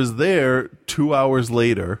like I was there 2 hours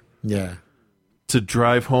later. Yeah. To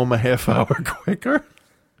drive home a half hour quicker.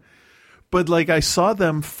 But like I saw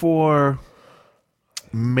them for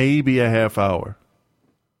maybe a half hour.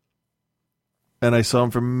 And I saw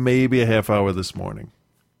them for maybe a half hour this morning.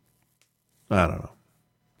 I don't know.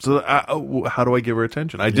 So how do I give her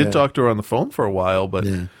attention? I did talk to her on the phone for a while, but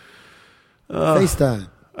FaceTime.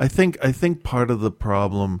 I think part of the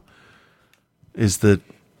problem is that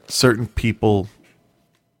certain people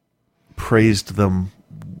praised them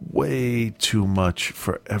way too much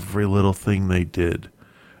for every little thing they did,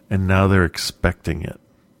 and now they're expecting it.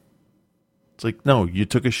 It's like, no, you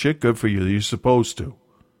took a shit, good for you. You're supposed to.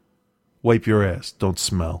 Wipe your ass. Don't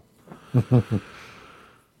smell. I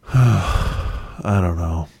don't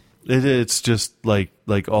know. It's just like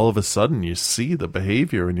all of a sudden you see the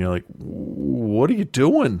behavior and you're like, what are you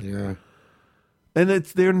doing? Yeah. And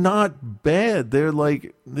they're not bad. They're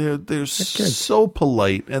like they're so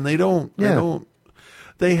polite, and they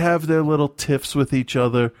have their little tiffs with each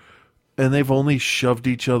other, and they've only shoved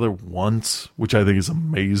each other once, which I think is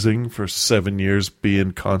amazing for 7 years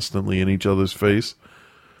being constantly in each other's face.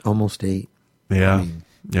 Almost 8. Yeah.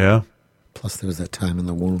 Yeah. Plus there was that time in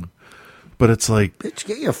the womb. But it's like, bitch,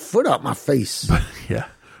 get your foot out my face. Yeah.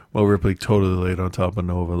 Well, Ripley totally laid on top of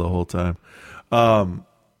Nova the whole time.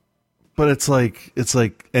 But it's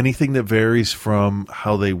like anything that varies from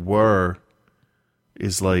how they were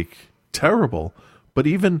is like terrible. But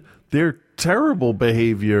even their terrible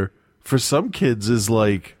behavior for some kids is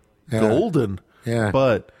like golden. Yeah.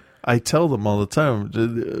 But I tell them all the time,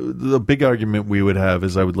 the big argument we would have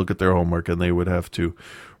is I would look at their homework and they would have to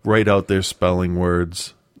write out their spelling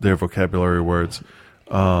words, their vocabulary words,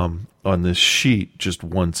 on this sheet just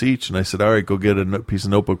once each. And I said, all right, go get a piece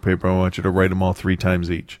of notebook paper. I want you to write them all 3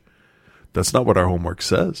 times each. That's not what our homework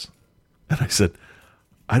says. And I said,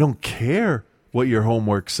 I don't care what your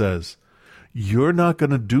homework says. You're not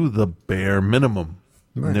going to do the bare minimum.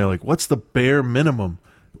 Right. And they're like, what's the bare minimum?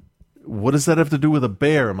 What does that have to do with a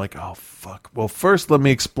bear? I'm like, oh, fuck. Well, first, let me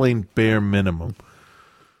explain bare minimum.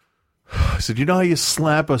 I said, you know how you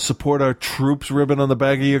slap a support our troops ribbon on the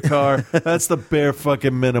back of your car? That's the bare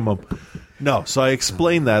fucking minimum. No, so I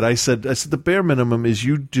explained that. I said the bare minimum is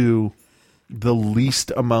you do the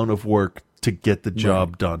least amount of work to get the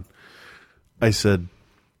job done. I said,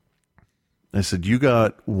 you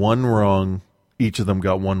got 1 wrong. Each of them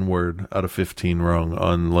got 1 word out of 15 wrong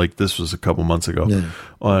on, like, this was a couple months ago,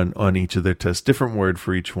 on each of their tests. Different word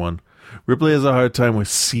for each one. Ripley has a hard time with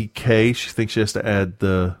CK. She thinks she has to add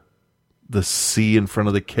the C in front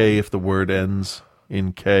of the K if the word ends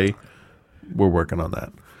in K. We're working on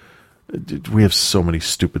that. We have so many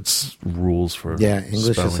stupid rules for English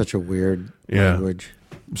spelling. is such a weird language.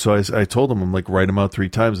 So I told him, I'm like, write them out 3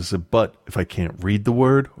 times. I said, but if I can't read the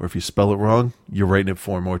word or if you spell it wrong, you're writing it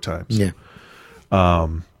 4 more times. Yeah.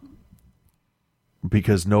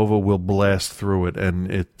 Because Nova will blast through it,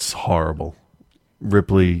 and it's horrible.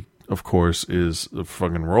 Ripley, of course, is a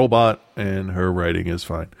fucking robot, and her writing is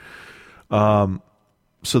fine.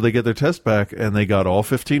 So they get their test back, and they got all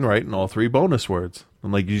 15 right and all 3 bonus words.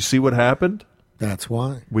 I'm like, you see what happened? That's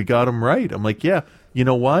why. We got them right. I'm like, yeah. You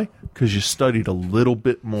know why? Because you studied a little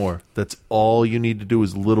bit more. That's all you need to do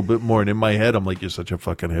is a little bit more. And in my head, I'm like, you're such a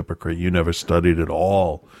fucking hypocrite. You never studied at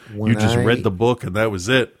all. You just read the book, and that was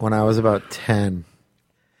it. When I was about 10,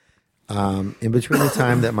 In between the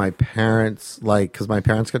time that my parents, because my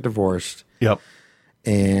parents got divorced. Yep.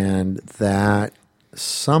 And that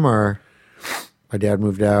summer, my dad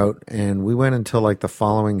moved out, and we went until like the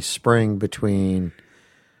following spring between,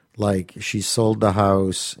 like, she sold the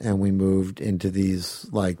house and we moved into these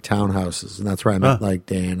like townhouses, and that's where I met like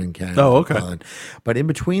Dan and Ken. Oh, okay. And but in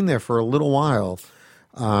between there, for a little while,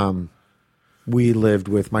 we lived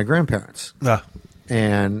with my grandparents,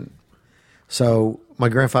 and so my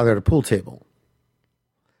grandfather had a pool table.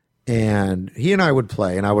 And he and I would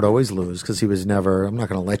play, and I would always lose because he was never, I'm not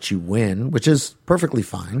going to let you win, which is perfectly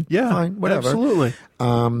fine. Yeah, fine, whatever. Absolutely.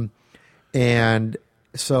 And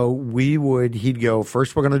so he'd go,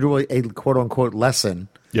 first we're going to do a quote-unquote lesson.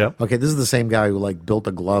 Yeah. Okay, this is the same guy who like built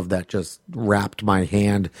a glove that just wrapped my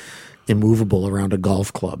hand immovable around a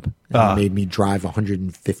golf club and made me drive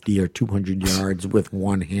 150 or 200 yards with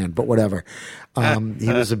one hand, but whatever. He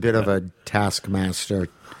was a bit of a taskmaster.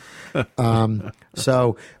 But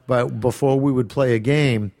before we would play a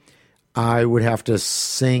game, I would have to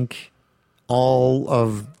sync all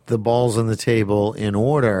of the balls on the table in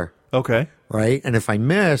order. Okay. Right? And if I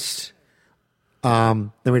missed,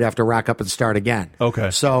 then we'd have to rack up and start again. Okay.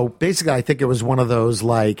 So basically, I think it was one of those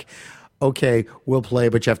like, okay, we'll play,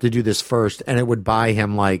 but you have to do this first. And it would buy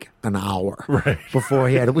him like an hour before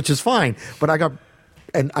he had it, which is fine. But I got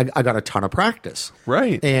a ton of practice.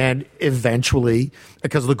 Right. And eventually,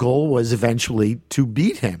 because the goal was eventually to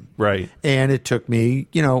beat him. Right. And it took me,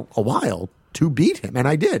 a while to beat him. And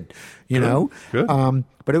I did, know. Good.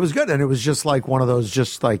 But it was good. And it was just like one of those,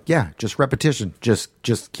 just repetition.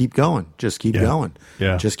 Just keep going. Just keep going.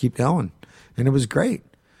 Yeah. Just keep going. And it was great.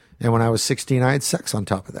 And when I was 16, I had sex on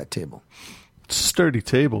top of that table. Sturdy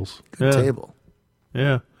tables. Good table.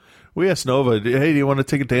 Yeah. We asked Nova, hey, do you want to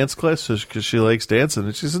take a dance class? Because she likes dancing.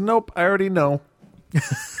 And she said, nope, I already know.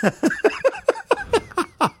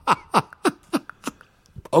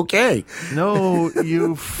 Okay. No,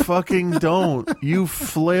 you fucking don't. You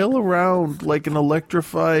flail around like an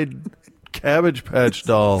electrified Cabbage Patch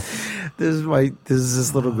doll. This is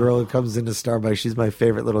this little girl who comes into Starbucks. She's my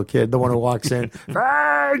favorite little kid, the one who walks in.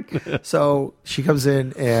 Frank! So she comes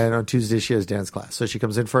in, and on Tuesday she has dance class. So she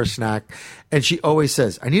comes in for a snack, and she always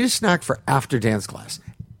says, I need a snack for after dance class.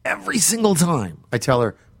 Every single time I tell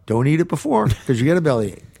her, don't eat it before because you get a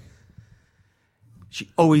bellyache. She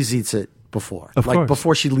always eats it before. Of course.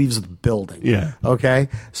 Before she leaves the building. Yeah. Okay?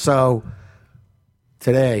 So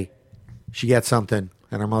today she gets something,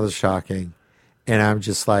 and her mother's talking, and I'm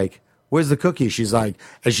just like, where's the cookie? She's like,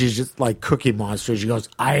 and she's just like Cookie Monster. She goes,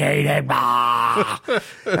 I ate it. Bah.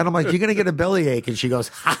 And I'm like, you're going to get a bellyache. And she goes,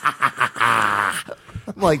 ha, ha, ha, ha.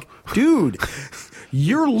 I'm like, dude,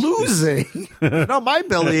 you're losing. Not my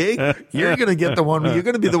bellyache. You're going to get the one. You're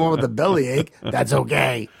going to be the one with the bellyache. That's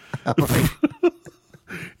okay. I'm like,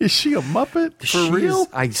 is she a Muppet? For real?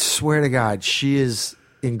 I swear to God, she is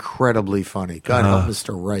incredibly funny. God help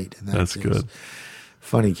Mr. Wright. That's good.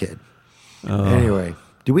 Funny kid. Anyway,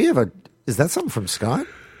 do we have is that something from Scott?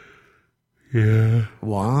 Yeah.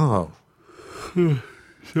 Wow.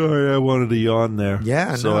 Sorry, I wanted to yawn there.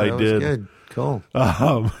 Yeah, so I that did. Was good. Cool.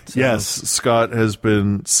 Yes, Scott has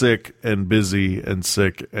been sick and busy and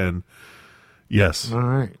sick and yes. All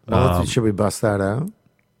right. Well, should we bust that out?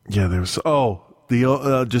 Yeah, there's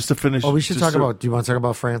just to finish. Oh, we should talk about. Do you want to talk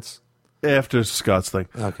about France? After Scott's thing.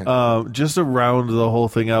 Okay. Just to round the whole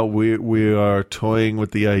thing out, we are toying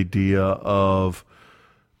with the idea of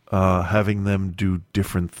having them do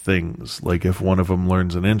different things. Like if one of them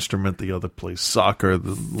learns an instrument, the other plays soccer,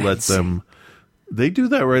 let them. They do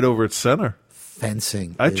that right over at center.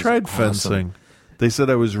 Fencing. I tried awesome. fencing. They said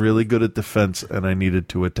I was really good at defense and I needed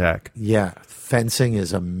to attack. Yeah, fencing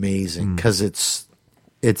is amazing because it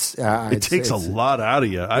takes a lot out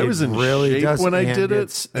of you. I was in shape when I did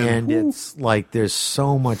it. And it's like there's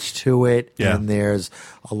so much to it. Yeah. And there's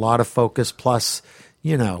a lot of focus. Plus,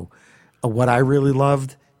 what I really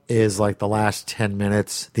loved is like the last 10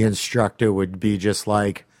 minutes, the instructor would be just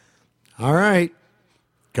like, all right,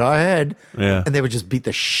 go ahead. Yeah. And they would just beat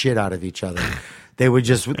the shit out of each other. They would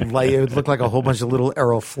just like, it would look like a whole bunch of little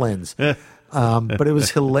Errol Flynns. But it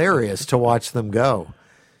was hilarious to watch them go.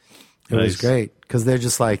 It was great because they're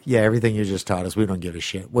just like, yeah, everything you just taught us, we don't give a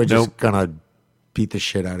shit. We're just going to beat the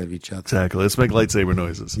shit out of each other. Exactly. Let's make lightsaber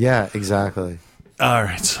noises. Yeah, exactly. All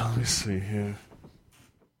right. So let me see here.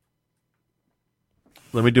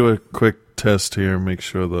 Let me do a quick test here and make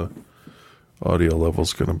sure the audio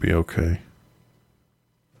level's going to be okay.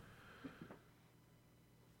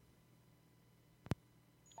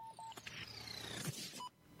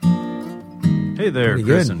 Hey there, Pretty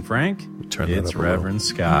Chris good. and Frank. Turn that It's up a little. Reverend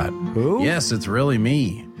Scott. Who? Yes, it's really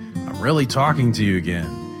me. I'm really talking to you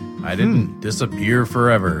again. I didn't disappear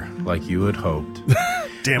forever like you had hoped.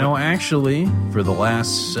 Damn No, it. actually, for the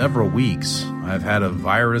last several weeks, I've had a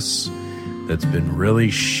virus that's been really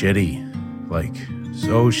shitty. Like,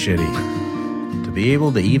 so shitty. To be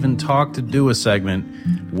able to even talk to do a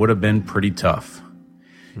segment would have been pretty tough.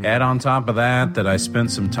 Add on top of that I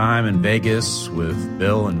spent some time in Vegas with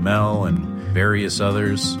Bill and Mel and various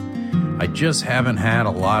others. I just haven't had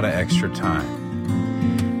a lot of extra time.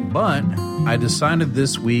 But I decided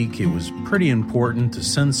this week it was pretty important to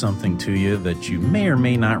send something to you that you may or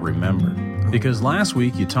may not remember. Because last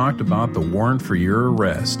week you talked about the warrant for your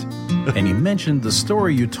arrest, and you mentioned the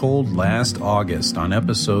story you told last August on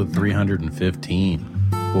episode 315.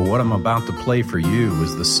 Well, what I'm about to play for you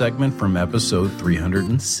is the segment from episode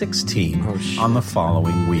 316 on the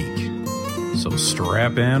following week. So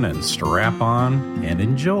strap in and strap on and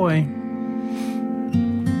enjoy.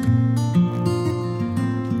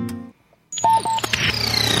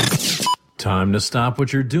 Time to stop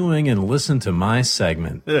what you're doing and listen to my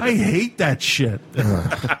segment. I hate that shit.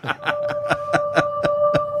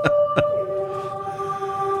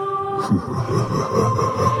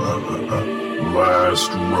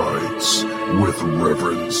 Last Rites with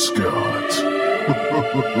Reverend Scott.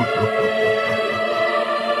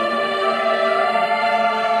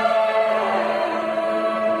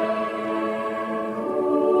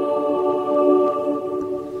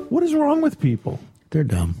 What is wrong with people? They're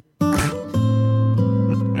dumb.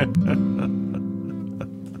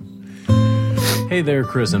 Hey there,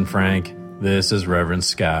 Chris and Frank. This is Reverend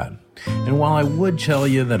Scott. And while I would tell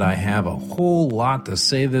you that I have a whole lot to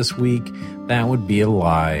say this week, that would be a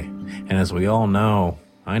lie. And as we all know,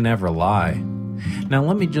 I never lie. Now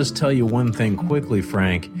let me just tell you one thing quickly,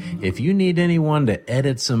 Frank. If you need anyone to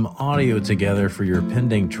edit some audio together for your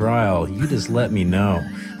pending trial, you just let me know.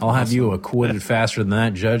 I'll have you acquitted faster than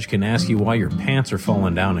that judge can ask you why your pants are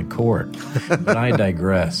falling down in court. But I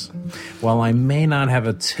digress. While I may not have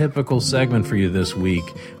a typical segment for you this week,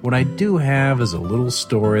 what I do have is a little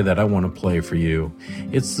story that I want to play for you.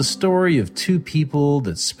 It's the story of two people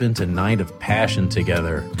that spent a night of passion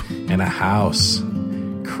together in a house.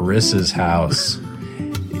 Chris's house.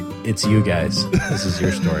 It's you guys. This is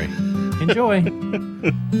your story. Enjoy.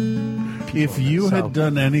 If you had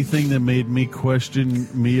done anything that made me question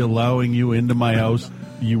me allowing you into my house,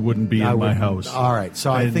 you wouldn't be in my house. All right,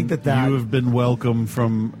 so I think that you have been welcome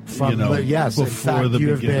from yes, in before fact, the you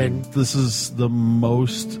have beginning. This is the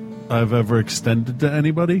most I've ever extended to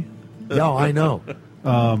anybody. No, I know.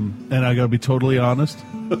 And I got to be totally honest.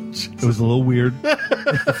 It was a little weird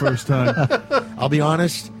the first time. I'll be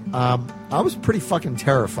honest. I was pretty fucking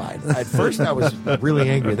terrified. At first, I was really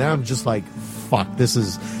angry. Then I'm just like, fuck, this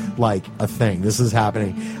is like a thing. This is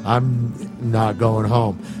happening. I'm not going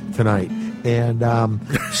home tonight. And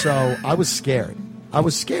so I was scared. I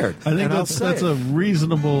think that's a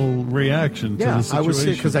reasonable reaction to the situation. I was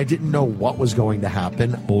scared because I didn't know what was going to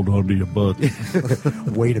happen. Hold on to your butt.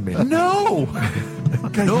 Wait a minute. No!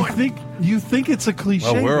 No, you think it's a cliche.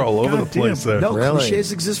 Well, we're all over the place there. No, really?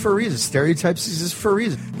 Cliches exist for a reason. Stereotypes exist for a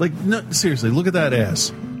reason. Like, no, seriously, look at that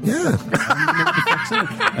ass. Yeah.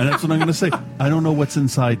 And that's what I'm going to say. I don't know what's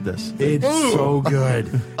inside this. It's so good.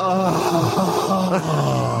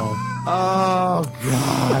 Oh,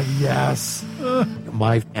 God, yes.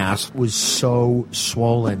 My ass was so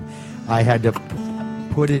swollen. I had to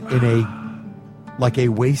put it in a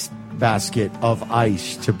waste basket of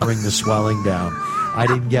ice to bring the swelling down. I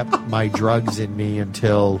didn't get my drugs in me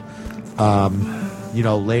until,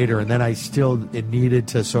 later. And then it needed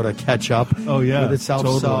to sort of catch up with itself.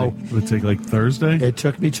 Totally. So it would take like Thursday? It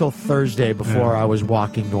took me till Thursday before I was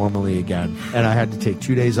walking normally again. And I had to take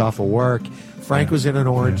 2 days off of work. Frank was in an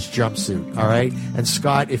orange jumpsuit, all right? And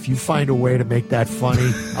Scott, if you find a way to make that funny,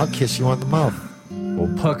 I'll kiss you on the mouth. Well,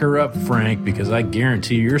 pucker up, Frank, because I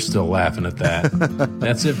guarantee you're still laughing at that.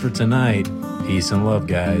 That's it for tonight. Peace and love,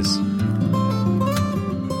 guys.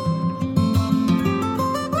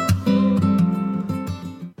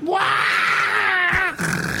 Wow!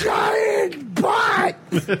 Giant butt!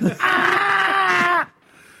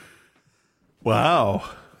 Wow.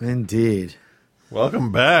 Indeed.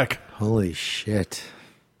 Welcome back. Holy shit.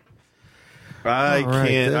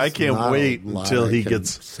 I can't wait until he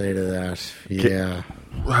gets say to that. Yeah.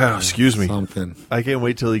 Wow, excuse me. Something. I can't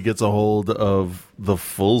wait till he gets a hold of the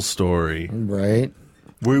full story. Right.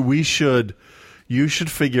 You should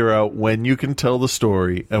figure out when you can tell the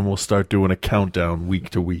story, and we'll start doing a countdown week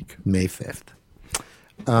to week. May 5th.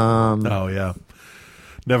 Oh, yeah.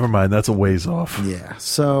 Never mind. That's a ways off. Yeah.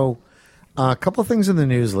 So, a couple of things in the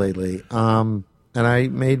news lately. And I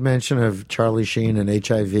made mention of Charlie Sheen and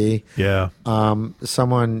HIV. Yeah.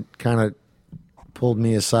 Someone kind of pulled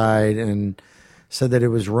me aside and said that it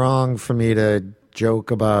was wrong for me to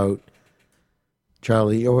joke about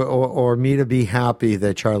Charlie, or me to be happy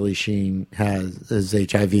that Charlie Sheen is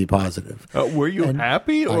HIV positive. Were you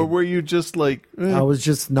happy, or were you just like? I was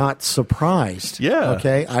just not surprised. Yeah.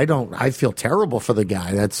 Okay. I feel terrible for the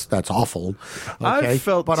guy. That's awful. Okay? I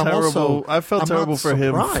felt but terrible. I'm terrible not for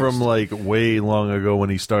him surprised. from like way long ago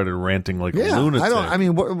when he started ranting like a lunatic.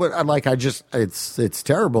 It's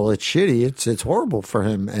terrible. It's shitty. It's horrible for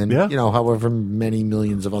him. And however many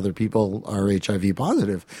millions of other people are HIV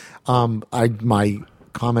positive. My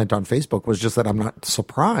comment on Facebook was just that I'm not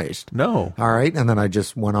surprised. No. All right. And then I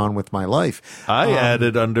just went on with my life. I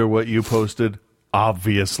added under what you posted,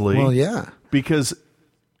 obviously. Well, yeah. Because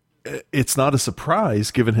it's not a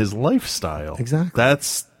surprise given his lifestyle. Exactly.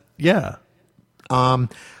 That's, yeah. I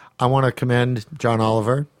want to commend John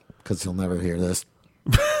Oliver, because he'll never hear this,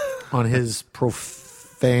 on his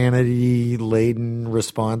profanity-laden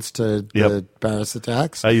response to the Paris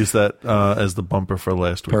attacks. I used that as the bumper for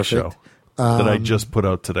last week's show that I just put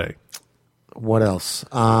out today. What else?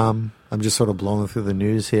 I'm just sort of blowing through the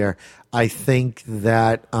news here. I think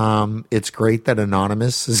that it's great that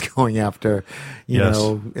Anonymous is going after,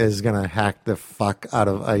 is going to hack the fuck out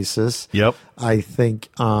of ISIS. Yep. I think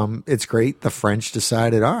it's great the French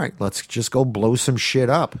decided, all right, let's just go blow some shit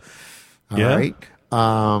up. All right.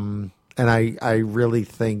 And I really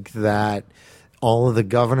think that all of the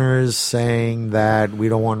governors saying that we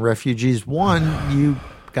don't want refugees, you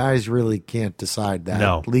guys really can't decide that.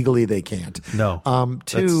 No. Legally, they can't. No.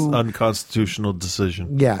 Two, that's unconstitutional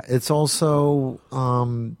decision. Yeah, it's also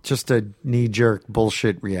just a knee-jerk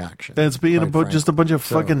bullshit reaction. And it's being just a bunch of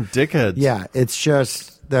fucking dickheads. Yeah, it's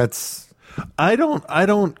just I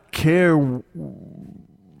don't care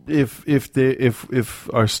if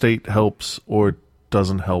our state helps or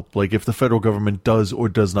doesn't help. Like if the federal government does or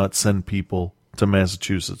does not send people to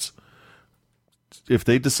Massachusetts. If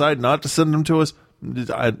they decide not to send them to us,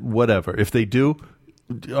 whatever. If they do,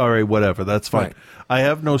 all right, whatever. That's fine. Right. I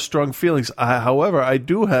have no strong feelings. However, I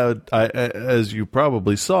do have, as you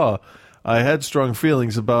probably saw, I had strong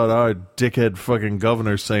feelings about our dickhead fucking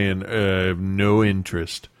governor saying no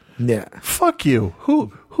interest. Yeah. Fuck you.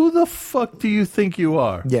 Who the fuck do you think you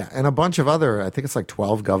are? Yeah, and a bunch of other, I think it's like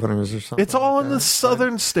 12 governors or something. It's all in the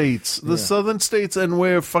southern states. The southern states and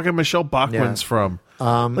where fucking Michelle Bachmann's from.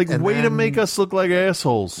 To make us look like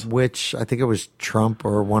assholes. Which I think it was Trump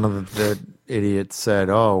or one of the idiots said,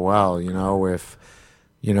 oh, well, if,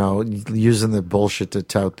 using the bullshit to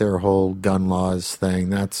tout their whole gun laws thing,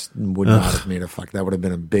 would not have made that would have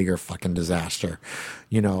been a bigger fucking disaster.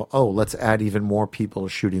 Let's add even more people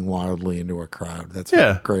shooting wildly into a crowd. That's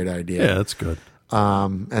a great idea. Yeah, that's good.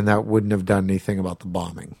 And that wouldn't have done anything about the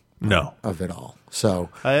bombing. No. Of it all. So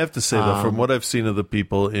I have to say, though, from what I've seen of the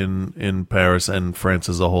people in Paris and France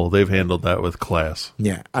as a whole, they've handled that with class.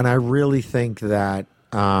 Yeah, and I really think that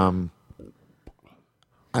I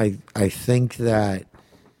think that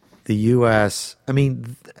the U.S. I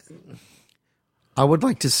would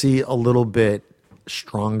like to see a little bit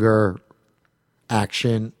stronger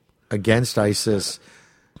action against ISIS.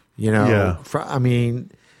 It's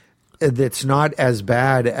not as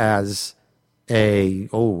bad as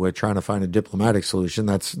we're trying to find a diplomatic solution.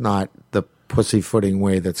 That's not the pussyfooting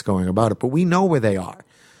way that's going about it. But we know where they are.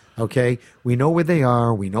 Okay? We know where they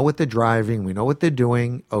are. We know what they're driving. We know what they're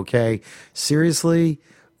doing. Okay? Seriously,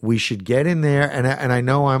 we should get in there. And I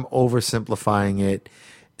know I'm oversimplifying it.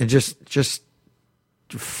 And just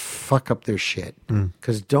fuck up their shit.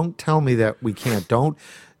 Because don't tell me that we can't. Don't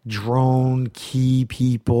drone key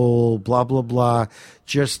people, blah, blah, blah.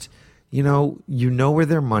 Just... You know where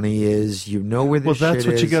their money is. You know where their shit is. Well, that's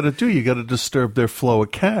what you got to do. You got to disturb their flow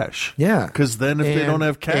of cash. Yeah. Because then if they don't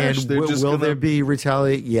have cash, they're just will there be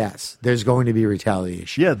retaliation? Yes, there's going to be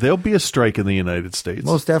retaliation. Yeah, there'll be a strike in the United States.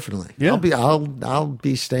 Most definitely. Yeah. I'll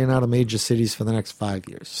be staying out of major cities for the next 5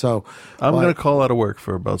 years. So I'm going to call out of work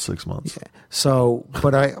for about 6 months. Yeah. So,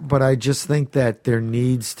 but I just think that there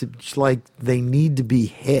needs to they need to be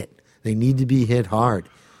hit. They need to be hit hard.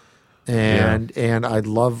 And I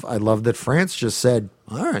love that France just said,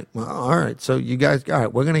 all right. So you guys, all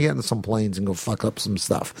right, we're going to get in some planes and go fuck up some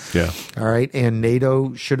stuff. Yeah. All right. And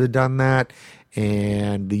NATO should have done that.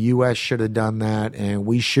 And the U.S. should have done that. And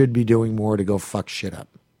we should be doing more to go fuck shit up.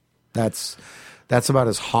 That's about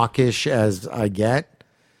as hawkish as I get.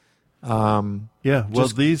 Well,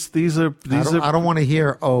 these are. I don't want to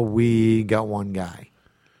hear, we got one guy.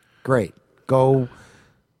 Great. Go.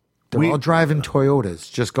 They're all driving Toyotas.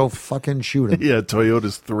 Just go fucking shoot them. Yeah,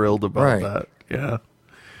 Toyota's thrilled about that. Yeah.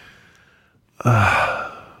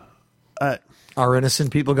 Are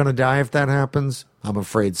innocent people going to die if that happens? I'm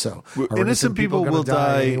afraid so. Are innocent people gonna will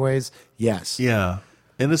die anyways. Yes. Yeah,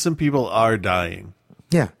 innocent people are dying.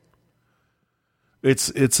 Yeah.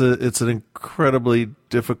 It's an incredibly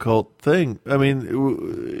difficult thing. I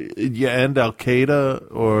mean, you end Al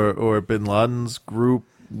Qaeda or Bin Laden's group,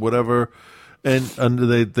 whatever, and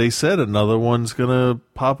they said another one's gonna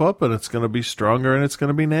pop up and it's gonna be stronger and it's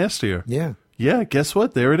gonna be nastier. Yeah. Yeah. Guess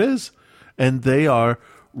what? There it is, and they are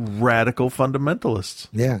radical fundamentalists.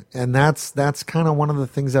 Yeah, and that's kind of one of the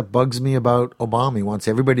things that bugs me about Obama. He wants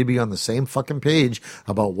everybody to be on the same fucking page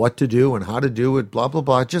about what to do and how to do it, blah, blah,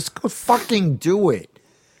 blah. Just go fucking do it.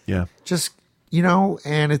 Yeah. Just,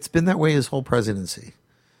 and it's been that way his whole presidency.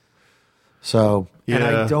 So, and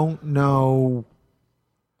I don't know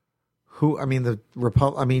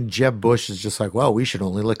Jeb Bush is just like, well, we should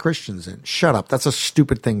only let Christians in. Shut up. That's a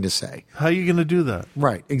stupid thing to say. How are you going to do that?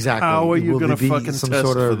 Right, exactly. How are you going to fucking some test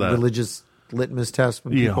sort of for that? religious litmus test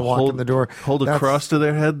when people walk in the door? Hold a cross to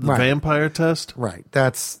their head, the vampire test? Right.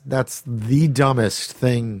 That's the dumbest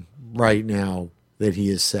thing right now that he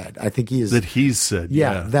has said. I think he is... That he's said,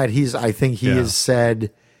 yeah. I think he has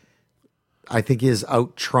said... I think he has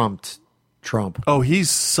out-trumped Trump. Oh, he's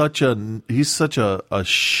such a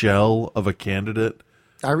shell of a candidate.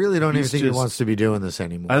 I really don't even think he wants to be doing this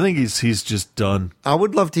anymore. I think he's just done. I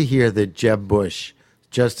would love to hear that Jeb Bush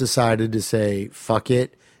just decided to say fuck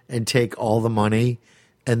it and take all the money,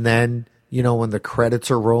 and then when the credits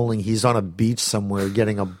are rolling, he's on a beach somewhere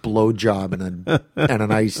getting a blowjob and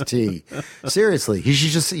an iced tea. Seriously, he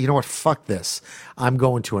should just say, what, fuck this. I'm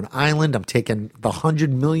going to an island. I'm taking the $100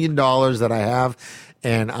 million that I have,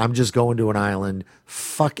 and I'm just going to an island.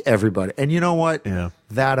 Fuck everybody. And you know what? Yeah.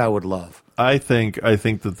 That I would love. I think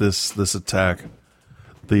that this attack,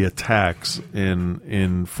 the attacks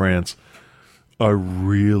in France, are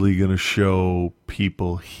really going to show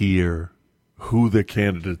people here who the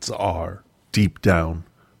candidates are deep down,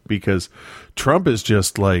 because Trump is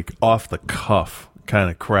just like off the cuff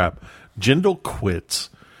kind of crap. Jindal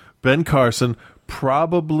quits. Ben Carson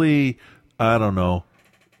probably, I don't know,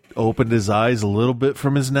 opened his eyes a little bit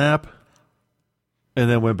from his nap and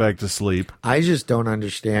then went back to sleep. I just don't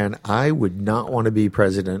understand. I would not want to be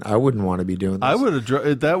president. I wouldn't want to be doing this. I would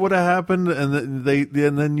have. That would have happened, and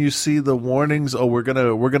then you see the warnings. Oh, we're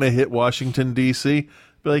gonna hit Washington D.C.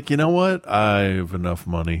 Be like, you know what? I have enough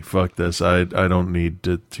money. Fuck this. I don't need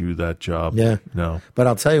to do that job. Yeah, no. But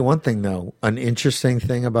I'll tell you one thing though. An interesting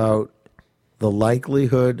thing about the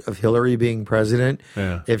likelihood of Hillary being president,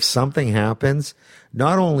 if something happens,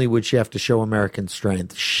 not only would she have to show American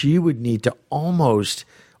strength, she would need to almost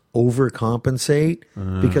overcompensate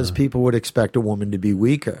because people would expect a woman to be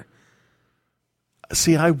weaker.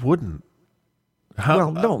 See, I wouldn't.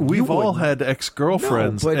 We've all had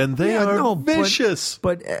ex-girlfriends, and they are vicious.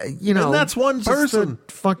 But and that's one person.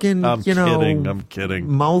 Fucking, I'm kidding.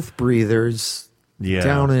 Mouth breathers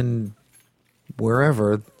down in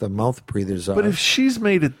wherever the mouth breathers are. But if she's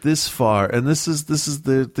made it this far, and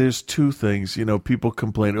there's two things, people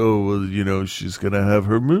complain, oh, well, she's going to have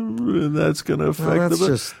her move, and that's going to affect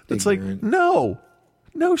It's ignorant. Like,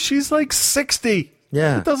 no, she's like 60.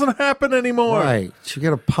 Yeah. It doesn't happen anymore. Right. She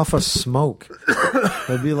get a puff of smoke.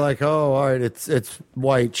 It'd be like, oh, all right, it's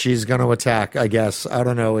white. She's going to attack, I guess. I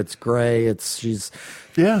don't know. It's gray. And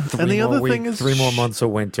the other thing is 3 more months of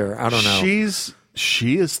winter. I don't know.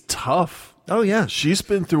 She is tough. Oh, yeah. She's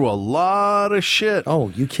been through a lot of shit. Oh,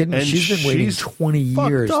 you kidding me? And she's been waiting 20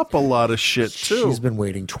 years. Fucked up a lot of shit, too. She's been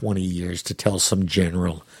waiting 20 years to tell some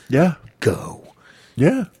general. Yeah. Go.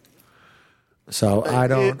 Yeah. So I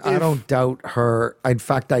don't doubt her. In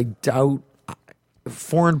fact, I doubt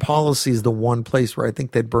foreign policy is the one place where I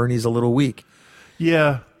think that Bernie's a little weak.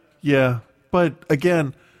 Yeah. But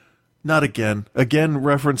again,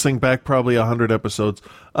 referencing back probably 100 episodes.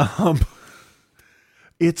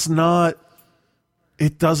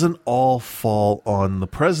 It doesn't all fall on the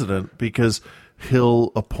president, because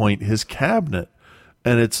he'll appoint his cabinet,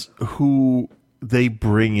 and it's who they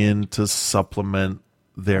bring in to supplement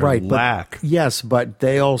their lack. But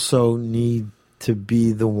they also need to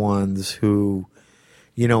be the ones who,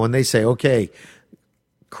 when they say, okay,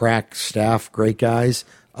 crack staff, great guys,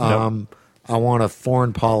 I want a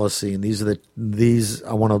foreign policy, and they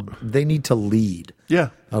need to lead. Yeah.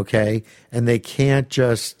 Okay. And they can't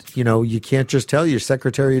just, you can't just tell your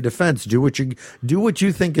Secretary of Defense, do what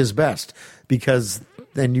you think is best, because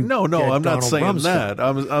then you No, I'm Donald not saying Rumsfeld. that.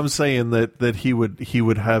 I'm saying that he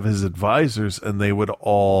would have his advisors, and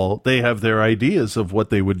they have their ideas of what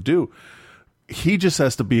they would do. He just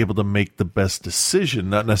has to be able to make the best decision,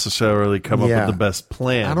 not necessarily come up with the best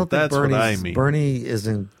plan. I don't think That's what I mean. Bernie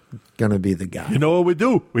isn't going to be the guy. You know what we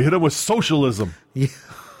do? We hit him with socialism. Yeah.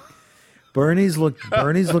 Bernie's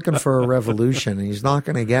looking for a revolution, and he's not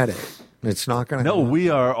going to get it. It's not going to. No, we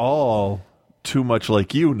are all too much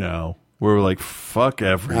like you now. We're like, fuck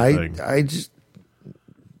everything. I just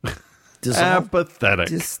apathetic.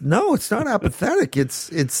 No, it's not apathetic.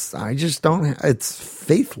 It's. I just don't. It's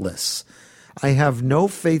faithless. I have no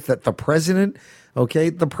faith that the president. Okay,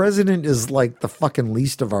 the president is like the fucking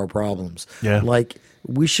least of our problems. Yeah, like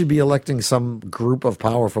we should be electing some group of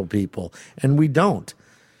powerful people, and we don't.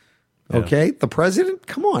 Okay, the president,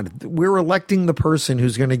 come on. We're electing the person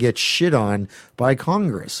who's going to get shit on by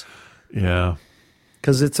Congress. Yeah.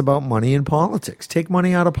 Because it's about money in politics. Take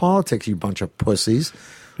money out of politics, you bunch of pussies.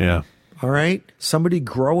 Yeah. All right? Somebody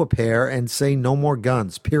grow a pair and say no more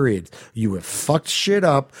guns, period. You have fucked shit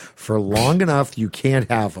up for long enough. You can't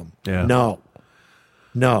have them. Yeah. No.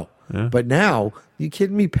 Yeah. But now, you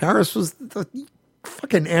kidding me? Paris was the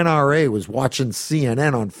fucking NRA was watching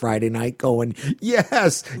CNN on Friday night going,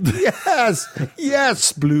 yes,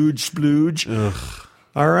 splooge. Ugh.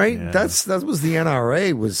 All right? Yeah. That was the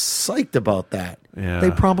NRA was psyched about that. Yeah.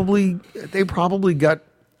 They probably got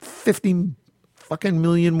 50 fucking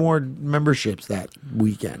million more memberships that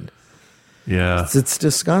weekend. Yeah. It's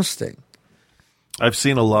disgusting. I've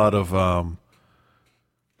seen a lot of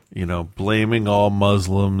blaming all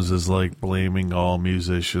Muslims is like blaming all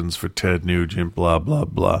musicians for Ted Nugent, blah, blah,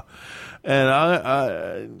 blah.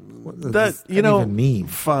 And what does that even mean?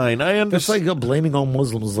 Fine. I understand. It's like blaming all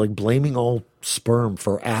Muslims, like blaming all sperm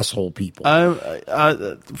for asshole people.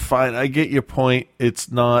 Fine. I get your point.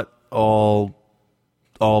 It's not all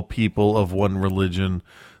people of one religion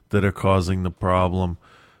that are causing the problem.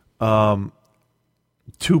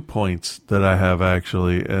 2 points that I have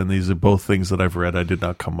actually, and these are both things that I've read. I did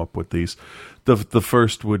not come up with these. The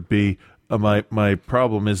first would be my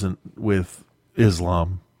problem isn't with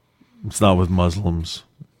Islam. It's not with Muslims.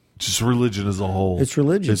 It's just religion as a whole. It's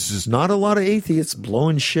religion. It's just not a lot of atheists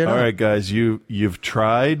blowing shit up. All right, guys, you've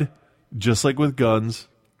tried, just like with guns.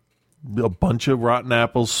 A bunch of rotten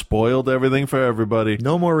apples spoiled everything for everybody.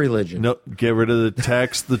 No more religion. No, get rid of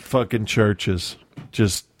tax the fucking churches.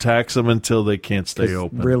 Just tax them until they can't stay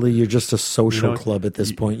open. Really, you're just a social club at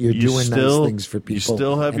this point. You're doing nice things for people. You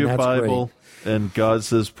still have your Bible, and God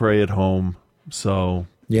says pray at home. So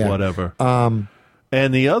whatever.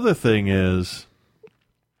 And the other thing is,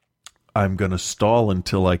 I'm going to stall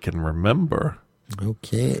until I can remember.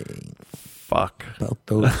 Okay. Fuck. About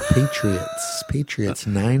those Patriots. Patriots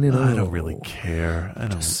 9-0. I don't really care. I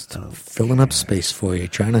don't filling up space for you,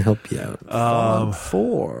 trying to help you out. Fallout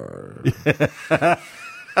 4.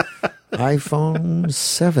 iPhone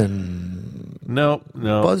 7. No.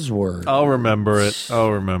 Buzzword. I'll remember it.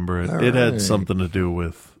 All It had something to do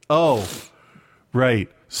with... Oh, right.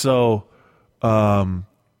 So, there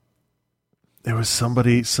was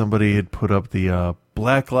somebody had put up the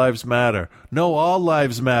Black Lives Matter. No, all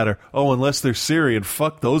lives matter. Oh, unless they're Syrian.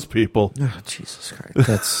 Fuck those people. Oh, Jesus Christ.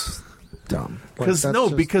 That's dumb.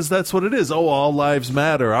 Because that's what it is. Oh, all lives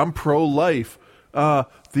matter. I'm pro-life.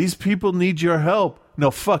 These people need your help.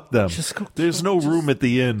 No, fuck them. There's no room at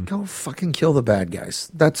the inn. Go fucking kill the bad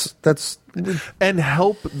guys. That's and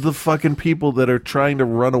help the fucking people that are trying to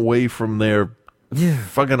run away from their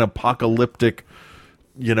fucking apocalyptic,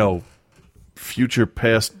 future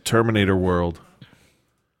past Terminator world.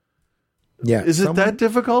 Yeah. Is it that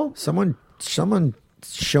difficult? Someone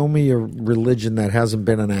show me a religion that hasn't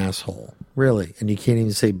been an asshole. Really. And you can't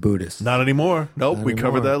even say Buddhist. Not anymore. Nope. We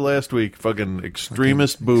covered that last week. Fucking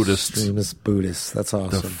extremist Buddhists. Extremist Buddhists. That's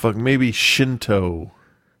awesome. Maybe Shinto.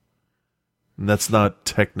 And that's not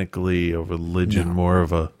technically a religion, more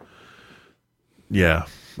of a... Yeah.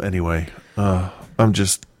 Anyway. I'm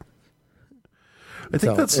just... I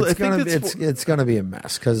think it's going to be a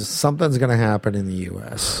mess because something's going to happen in the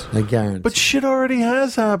U.S. I guarantee. But shit already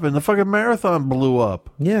has happened. The fucking marathon blew up.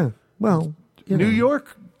 Yeah. Well, New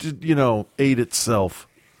York, ate itself.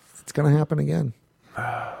 It's going to happen again.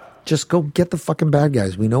 Just go get the fucking bad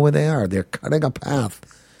guys. We know where they are. They're cutting a path.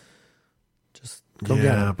 Just go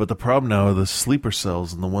get them. But the problem now are the sleeper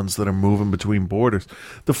cells and the ones that are moving between borders.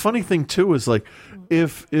 The funny thing too is like,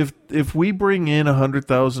 if we bring in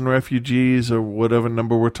 100,000 refugees or whatever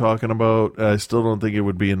number we're talking about, I still don't think it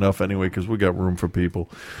would be enough anyway because we got room for people.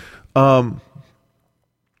 All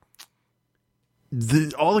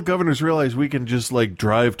the governors realize we can just like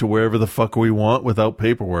drive to wherever the fuck we want without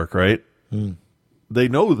paperwork, right? Mm. They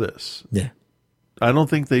know this. Yeah. I don't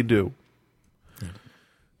think they do.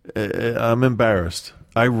 I'm embarrassed.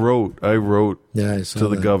 I wrote to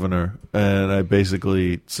the governor, and I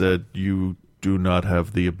basically said, you do not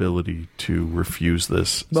have the ability to refuse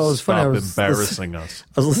this. Well, it was Stop funny. embarrassing us.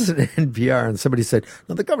 I was listening to NPR and somebody said,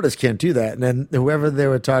 "No, the governors can't do that." And then whoever they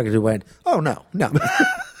were talking to went, "Oh no."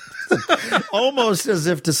 Almost as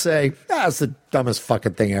if to say, "That's the dumbest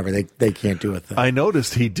fucking thing ever. They can't do a thing." I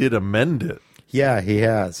noticed he did amend it. Yeah, he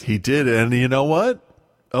has. He did, and you know what?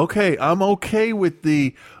 Okay, I'm okay with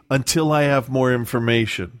the until I have more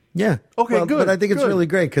information. Yeah. Okay, Well, good. But I think it's good. really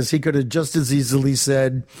great because he could have just as easily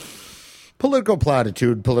said political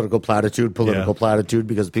platitude,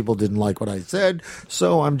 because people didn't like what I said.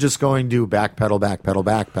 So I'm just going to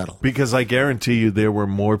backpedal. Because I guarantee you there were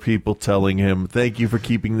more people telling him, thank you for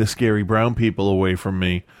keeping the scary brown people away from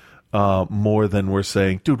me, more than were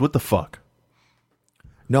saying, dude, what the fuck?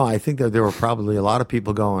 No, I think that there were probably a lot of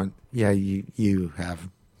people going, yeah, you have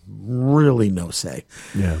really no say.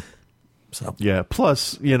 Yeah. So yeah.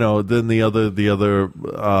 Plus, then the other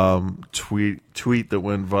tweet that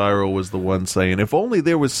went viral was the one saying, if only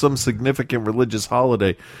there was some significant religious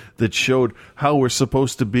holiday that showed how we're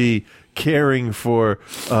supposed to be caring for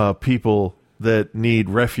people that need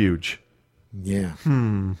refuge. Yeah.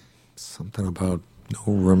 Something about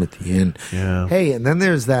no room at the inn. Yeah. Hey, and then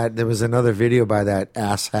there was another video by that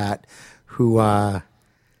asshat who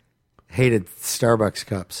hated Starbucks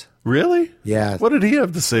cups. Really? Yeah. What did he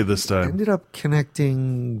have to say this time? Ended up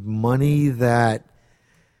connecting money that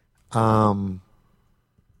goes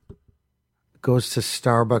to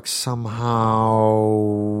Starbucks somehow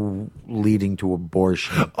leading to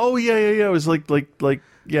abortion. Oh, yeah. It was like,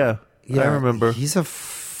 yeah, I remember. He's a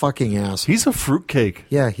fucking asshole. He's a fruitcake.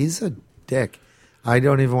 Yeah, he's a dick. I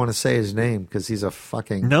don't even want to say his name because he's a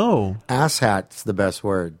fucking asshat's the best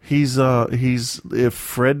word. He's if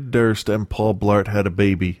Fred Durst and Paul Blart had a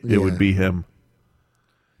baby, it would be him.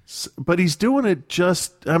 But he's doing it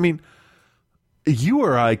you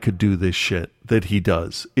or I could do this shit that he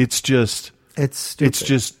does. It's stupid. It's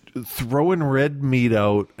just throwing red meat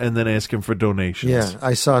out and then asking for donations. Yeah,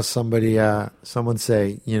 I saw someone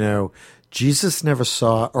say, Jesus never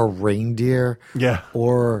saw a reindeer. Yeah.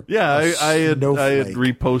 Or I had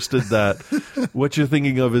reposted that. What you're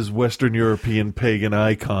thinking of is Western European pagan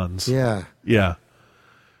icons. Yeah. Yeah.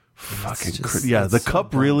 Fucking the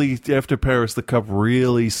cup really, after Paris, the cup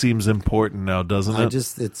really seems important now, doesn't it?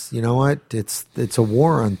 It's you know what? It's a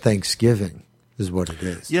war on Thanksgiving is what it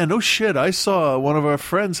is. Yeah, no shit. I saw one of our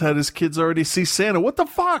friends had his kids already see Santa. What the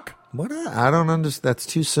fuck? What? I don't understand. That's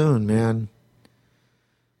too soon, man.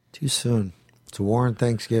 Too soon. It's a war on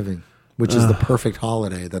Thanksgiving, which is the perfect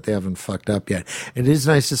holiday that they haven't fucked up yet. It is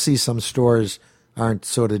nice to see some stores aren't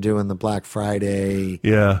sort of doing the Black Friday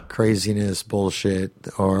craziness bullshit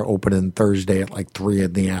or opening Thursday at like 3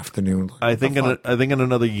 in the afternoon. I think in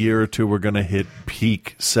another year or two we're going to hit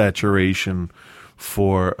peak saturation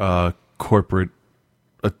for corporate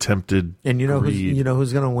attempted And greed.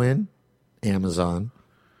 who's going to win? Amazon.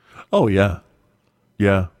 Oh yeah.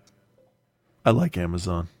 Yeah. I like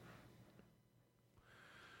Amazon.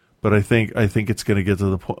 But I think it's going to get to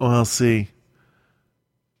the point. Well, see,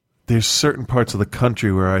 there's certain parts of the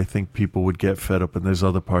country where I think people would get fed up, and there's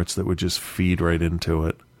other parts that would just feed right into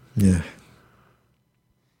it. Yeah.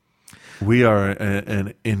 We are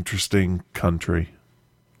an interesting country,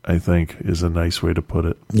 I think, is a nice way to put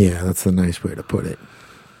it. Yeah, that's a nice way to put it.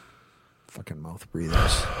 Fucking mouth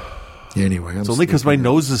breathers. Anyway, it's only because my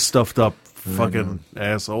nose is stuffed up, fucking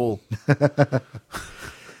asshole.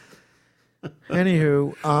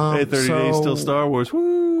 Anywho, hey, 30 days till Star Wars.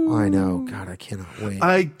 Woo! I know. God, I cannot wait.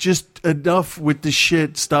 I just enough with the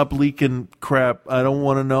shit. Stop leaking crap. I don't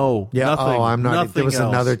want to know. Yeah. Nothing. I'm not. Nothing There was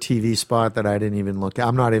else. another TV spot that I didn't even look at.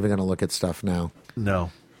 I'm not even going to look at stuff now. No.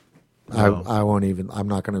 I won't even. I'm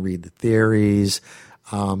not going to read the theories.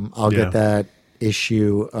 I'll get that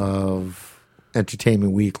issue of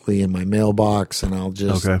Entertainment Weekly in my mailbox, and I'll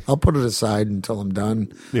put it aside until I'm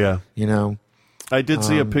done. Yeah. I did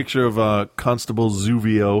see a picture of Constable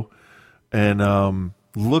Zuvio, and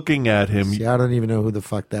looking at him. See, I don't even know who the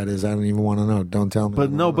fuck that is. I don't even want to know. Don't tell me.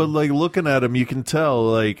 But looking at him, you can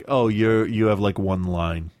tell, you have like one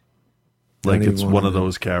line, like it's one of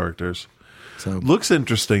those characters. So looks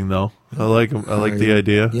interesting though. I like him. I like the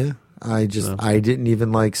idea. Yeah. I didn't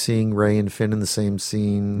even like seeing Ray and Finn in the same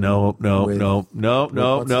scene. No. Don't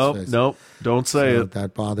say it.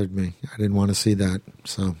 That bothered me. I didn't want to see that.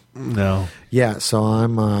 So no. Yeah. So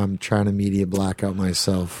I'm trying to media black out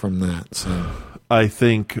myself from that. So I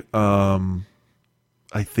think that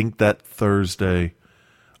Thursday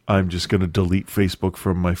I'm just going to delete Facebook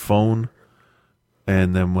from my phone,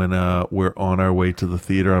 and then when we're on our way to the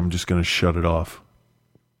theater, I'm just going to shut it off.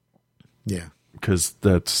 Yeah. Because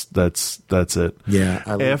that's it. Yeah.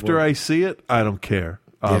 After I see it, I don't care.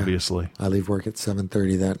 obviously. I leave work at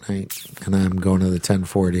 7:30 that night, and I'm going to the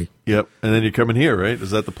 1040. Yep. And then you're coming here, right?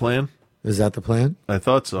 Is that the plan? Is that the plan? I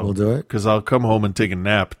thought so. We'll do it. Because I'll come home and take a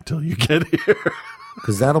nap until you get here.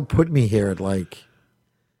 Because that'll put me here at like,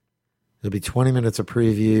 it'll be 20 minutes of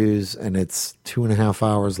previews, and it's 2.5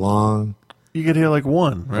 hours long. You get here like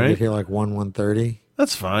 1, right? I get here like 1:30.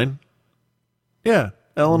 That's fine. Yeah.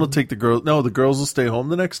 Ellen will take the girls. No, the girls will stay home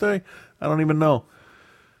the next day. I don't even know.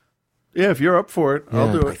 Yeah, if you're up for it,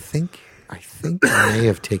 I'll do it. I think I may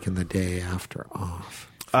have taken the day after off.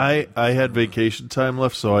 I had vacation time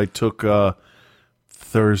left, so I took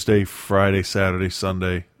Thursday, Friday, Saturday,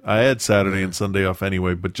 Sunday. I had Saturday and Sunday off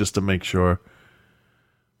anyway, but just to make sure,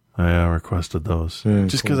 I requested those.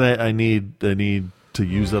 Just because I need to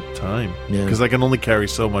use up time. Because I can only carry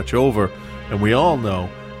so much over, and we all know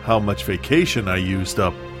how much vacation I used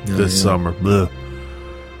up this summer. Blech.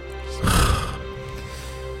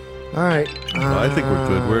 All right. I think we're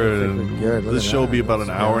good. We're good. This show will be about an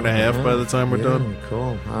hour and a half by the time we're done. Cool.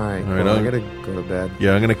 All right. All right. Well, I got to go to bed.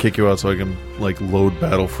 Yeah, I'm going to kick you out so I can load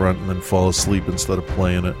Battlefront and then fall asleep instead of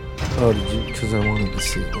playing it. Oh, did you? Because I wanted to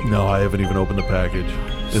see it. No, I haven't even opened the package.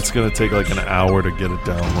 It's going to take like an hour to get it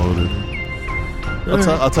downloaded.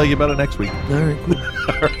 I'll tell you about it next week. All right, cool.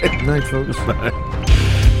 All right. Good night, folks. Good night.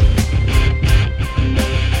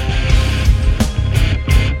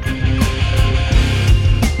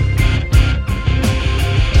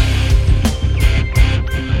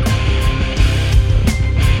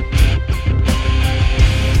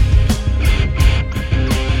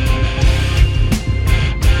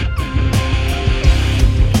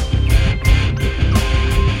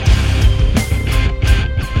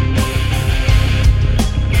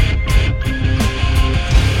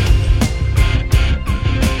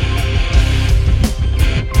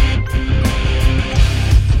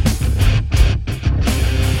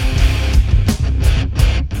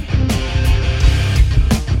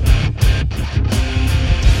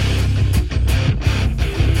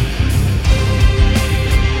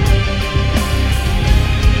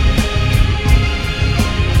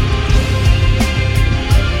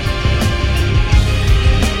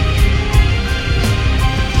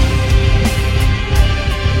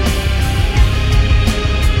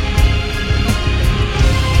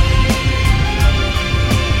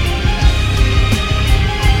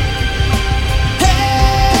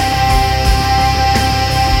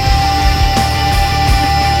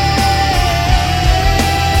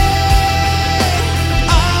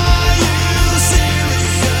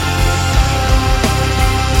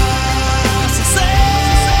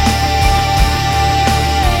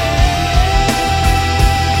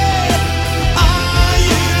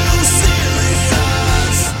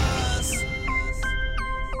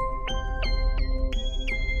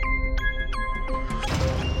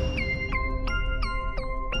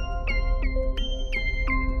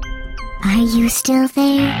 Are you still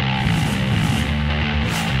there?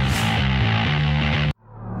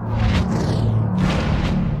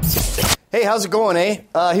 Hey, how's it going, eh?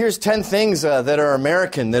 Here's 10 things that are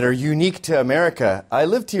American, that are unique to America. I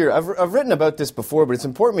lived here. I've written about this before, but it's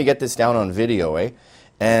important we get this down on video, eh?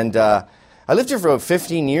 And I lived here for about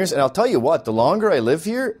 15 years, and I'll tell you what, the longer I live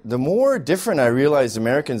here, the more different I realize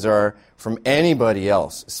Americans are from anybody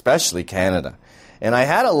else, especially Canada. And I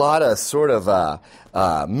had a lot of sort of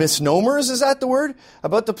misnomers, is that the word,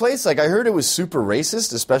 about the place? Like, I heard it was super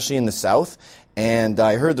racist, especially in the South. And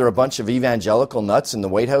I heard there are a bunch of evangelical nuts, and the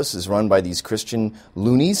White House is run by these Christian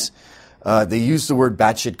loonies. They use the word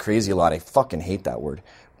batshit crazy a lot. I fucking hate that word.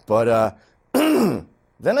 But then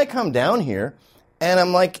I come down here, and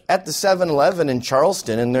I'm like at the 7-Eleven in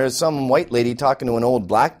Charleston, and there's some white lady talking to an old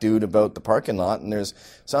black dude about the parking lot, and there's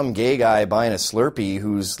some gay guy buying a Slurpee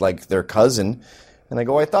who's like their cousin. And I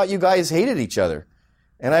go, I thought you guys hated each other.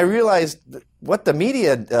 And I realized what the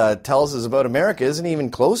media tells us about America isn't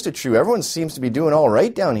even close to true. Everyone seems to be doing all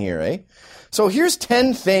right down here, eh? So here's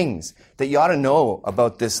 10 things that you ought to know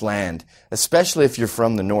about this land, especially if you're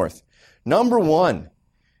from the North. Number 1,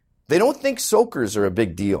 they don't think soakers are a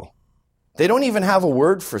big deal. They don't even have a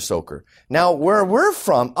word for soaker. Now, where we're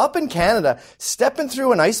from, up in Canada, stepping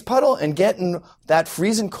through an ice puddle and getting that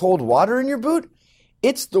freezing cold water in your boot,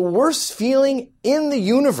 it's the worst feeling in the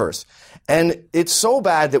universe. And it's so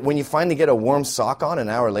bad that when you finally get a warm sock on an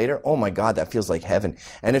hour later, oh my God, that feels like heaven.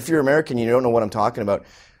 And if you're American, you don't know what I'm talking about.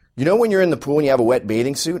 You know when you're in the pool and you have a wet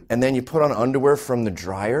bathing suit and then you put on underwear from the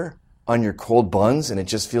dryer on your cold buns and it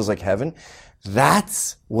just feels like heaven?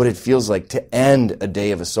 That's what it feels like to end a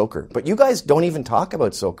day of a soaker. But you guys don't even talk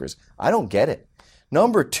about soakers. I don't get it.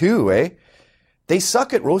 Number 2, they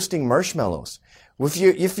suck at roasting marshmallows.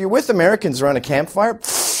 If you're with Americans around a campfire,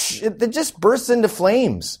 it just bursts into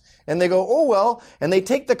flames. And they go, oh, well, and they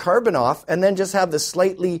take the carbon off and then just have the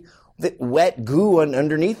slightly wet goo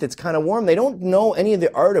underneath. It's kind of warm. They don't know any of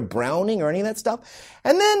the art of browning or any of that stuff.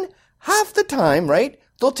 And then half the time, right,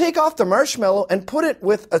 they'll take off the marshmallow and put it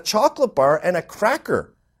with a chocolate bar and a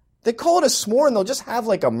cracker. They call it a s'more and they'll just have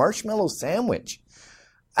like a marshmallow sandwich.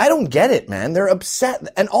 I don't get it, man. They're upset.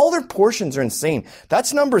 And all their portions are insane.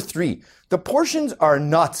 That's number 3. The portions are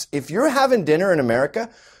nuts. If you're having dinner in America,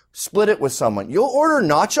 split it with someone. You'll order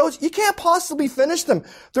nachos. You can't possibly finish them.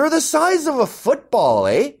 They're the size of a football,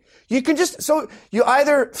 eh? You can so you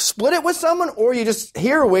either split it with someone or you just,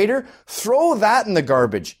 here, waiter, throw that in the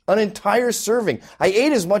garbage. An entire serving. I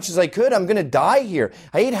ate as much as I could. I'm going to die here.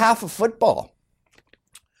 I ate half a football.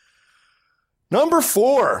 Number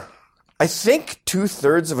 4. I think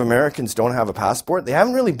 2/3 of Americans don't have a passport. They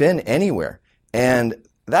haven't really been anywhere. And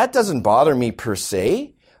that doesn't bother me per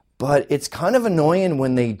se, but it's kind of annoying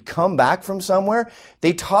when they come back from somewhere.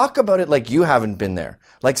 They talk about it like you haven't been there.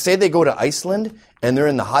 Like say they go to Iceland and they're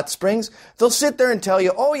in the hot springs. They'll sit there and tell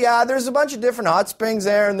you, oh yeah, there's a bunch of different hot springs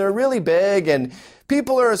there and they're really big and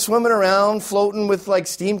people are swimming around floating with like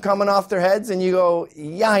steam coming off their heads. And you go,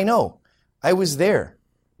 yeah, I know. I was there.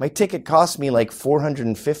 My ticket cost me like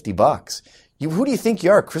 $450. Who do you think you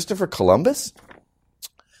are, Christopher Columbus?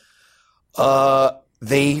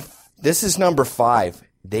 This is number 5.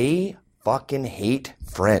 They fucking hate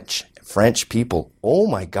French people. Oh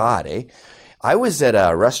my God, eh? I was at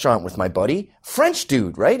a restaurant with my buddy, French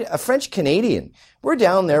dude, right? A French Canadian. We're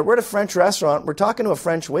down there. We're at a French restaurant. We're talking to a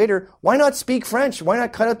French waiter. Why not speak French? Why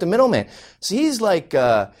not cut out the middleman? So he's like,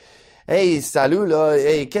 hey, salut, là.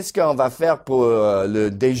 Hey, qu'est-ce qu'on va faire pour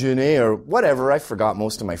le déjeuner or whatever. I forgot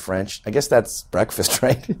most of my French. I guess that's breakfast,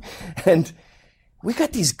 right? And we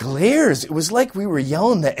got these glares. It was like we were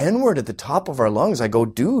yelling the N-word at the top of our lungs. I go,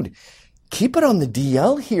 dude, keep it on the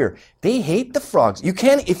DL here. They hate the frogs. You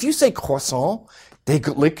can't, if you say croissant, they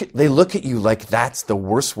look at you like that's the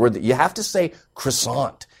worst word. That you have to say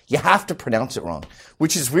croissant. You have to pronounce it wrong,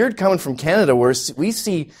 which is weird coming from Canada where we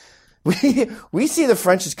see the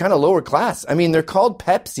French as kind of lower class. I mean, they're called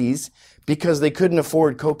Pepsis because they couldn't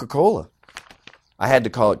afford Coca-Cola. I had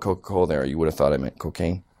to call it Coca-Cola there. You would have thought I meant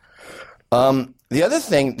cocaine. The other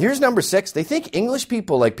thing, here's number 6. They think English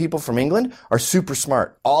people, like people from England, are super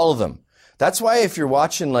smart. All of them. That's why if you're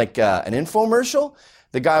watching like an infomercial,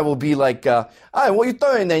 the guy will be like, "Hey, what are you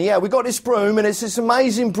doing then? Yeah, we got this broom and it's this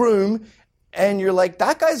amazing broom." And you're like,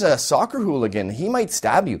 that guy's a soccer hooligan. He might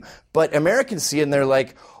stab you. But Americans see it and they're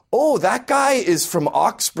like, oh, that guy is from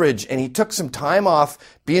Oxbridge and he took some time off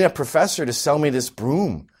being a professor to sell me this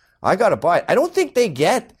broom. I got to buy it. I don't think they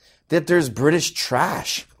get that there's British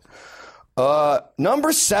trash.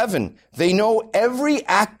 Number 7, they know every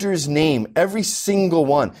actor's name, every single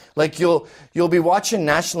one. Like you'll be watching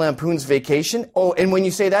National Lampoon's Vacation. Oh, and when you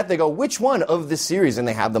say that, they go, which one of the series? And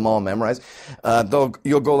they have them all memorized.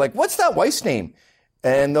 You'll go like, what's that wife's name?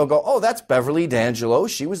 And they'll go, oh, that's Beverly D'Angelo.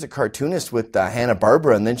 She was a cartoonist with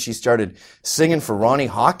Hanna-Barbera, and then she started singing for Ronnie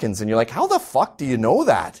Hawkins. And you're like, how the fuck do you know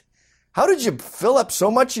that? How did you fill up so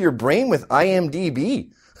much of your brain with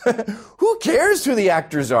IMDb? Who cares who the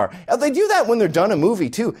actors are? They do that when they're done a movie,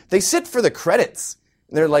 too. They sit for the credits.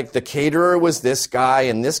 They're like, the caterer was this guy,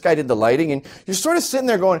 and this guy did the lighting. And you're sort of sitting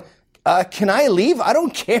there going, can I leave? I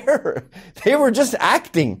don't care. They were just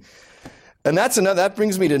acting. And that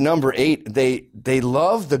brings me to number 8. They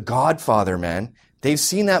love The Godfather, man. They've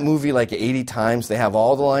seen that movie like 80 times. They have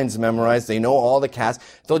all the lines memorized. They know all the cast.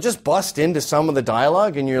 They'll just bust into some of the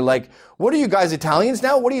dialogue and you're like, what are you guys, Italians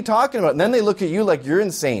now? What are you talking about? And then they look at you like you're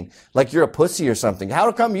insane, like you're a pussy or something.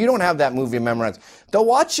 How come you don't have that movie memorized? They'll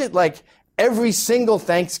watch it like every single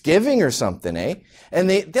Thanksgiving or something, eh? And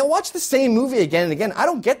they'll watch the same movie again and again. I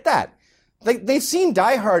don't get that. Like, they've seen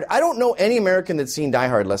Die Hard. I don't know any American that's seen Die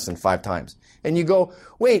Hard less than 5 times. And you go,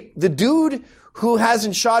 wait, the dude who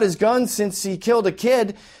hasn't shot his gun since he killed a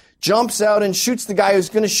kid jumps out and shoots the guy who's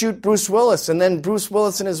going to shoot Bruce Willis, and then Bruce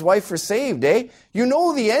Willis and his wife are saved, eh? You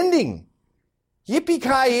know the ending.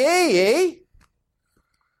 Yippee-ki-yay, eh?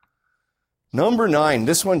 Number 9,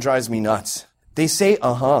 this one drives me nuts. They say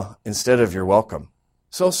uh-huh instead of you're welcome.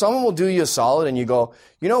 So someone will do you a solid and you go,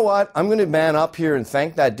 you know what? I'm going to man up here and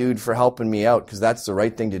thank that dude for helping me out because that's the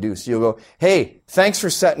right thing to do. So you'll go, hey, thanks for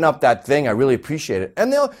setting up that thing. I really appreciate it.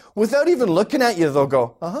 And they'll, without even looking at you, they'll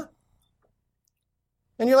go, uh-huh.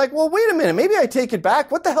 And you're like, well, wait a minute. Maybe I take it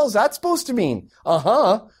back. What the hell's that supposed to mean?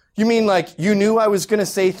 Uh-huh. You mean like you knew I was going to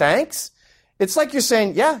say thanks? It's like you're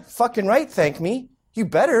saying, yeah, fucking right. Thank me. You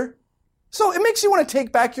better. So it makes you want to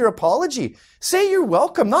take back your apology. Say you're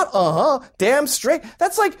welcome, not uh-huh, damn straight.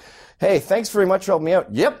 That's like, hey, thanks very much for helping me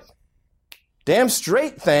out. Yep. Damn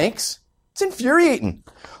straight, thanks. It's infuriating.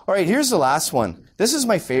 All right, here's the last one. This is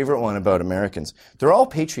my favorite one about Americans. They're all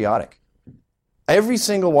patriotic. Every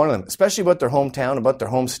single one of them, especially about their hometown, about their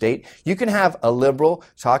home state. You can have a liberal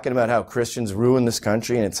talking about how Christians ruin this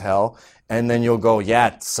country and it's hell, and then you'll go,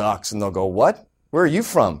 yeah, it sucks. And they'll go, what? Where are you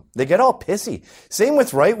from? They get all pissy. Same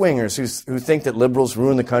with right-wingers who think that liberals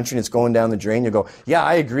ruin the country and it's going down the drain. You go, yeah,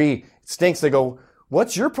 I agree. It stinks. They go,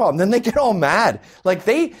 what's your problem? Then they get all mad. Like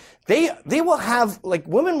they will have, like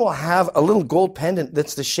women will have a little gold pendant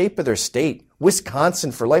that's the shape of their state.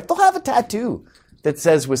 Wisconsin for life. They'll have a tattoo that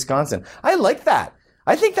says Wisconsin. I like that.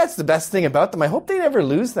 I think that's the best thing about them. I hope they never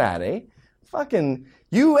lose that, eh? Fucking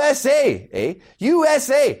USA, eh?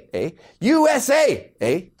 USA, eh? USA,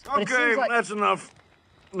 eh? Okay, that's enough.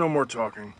 No more talking.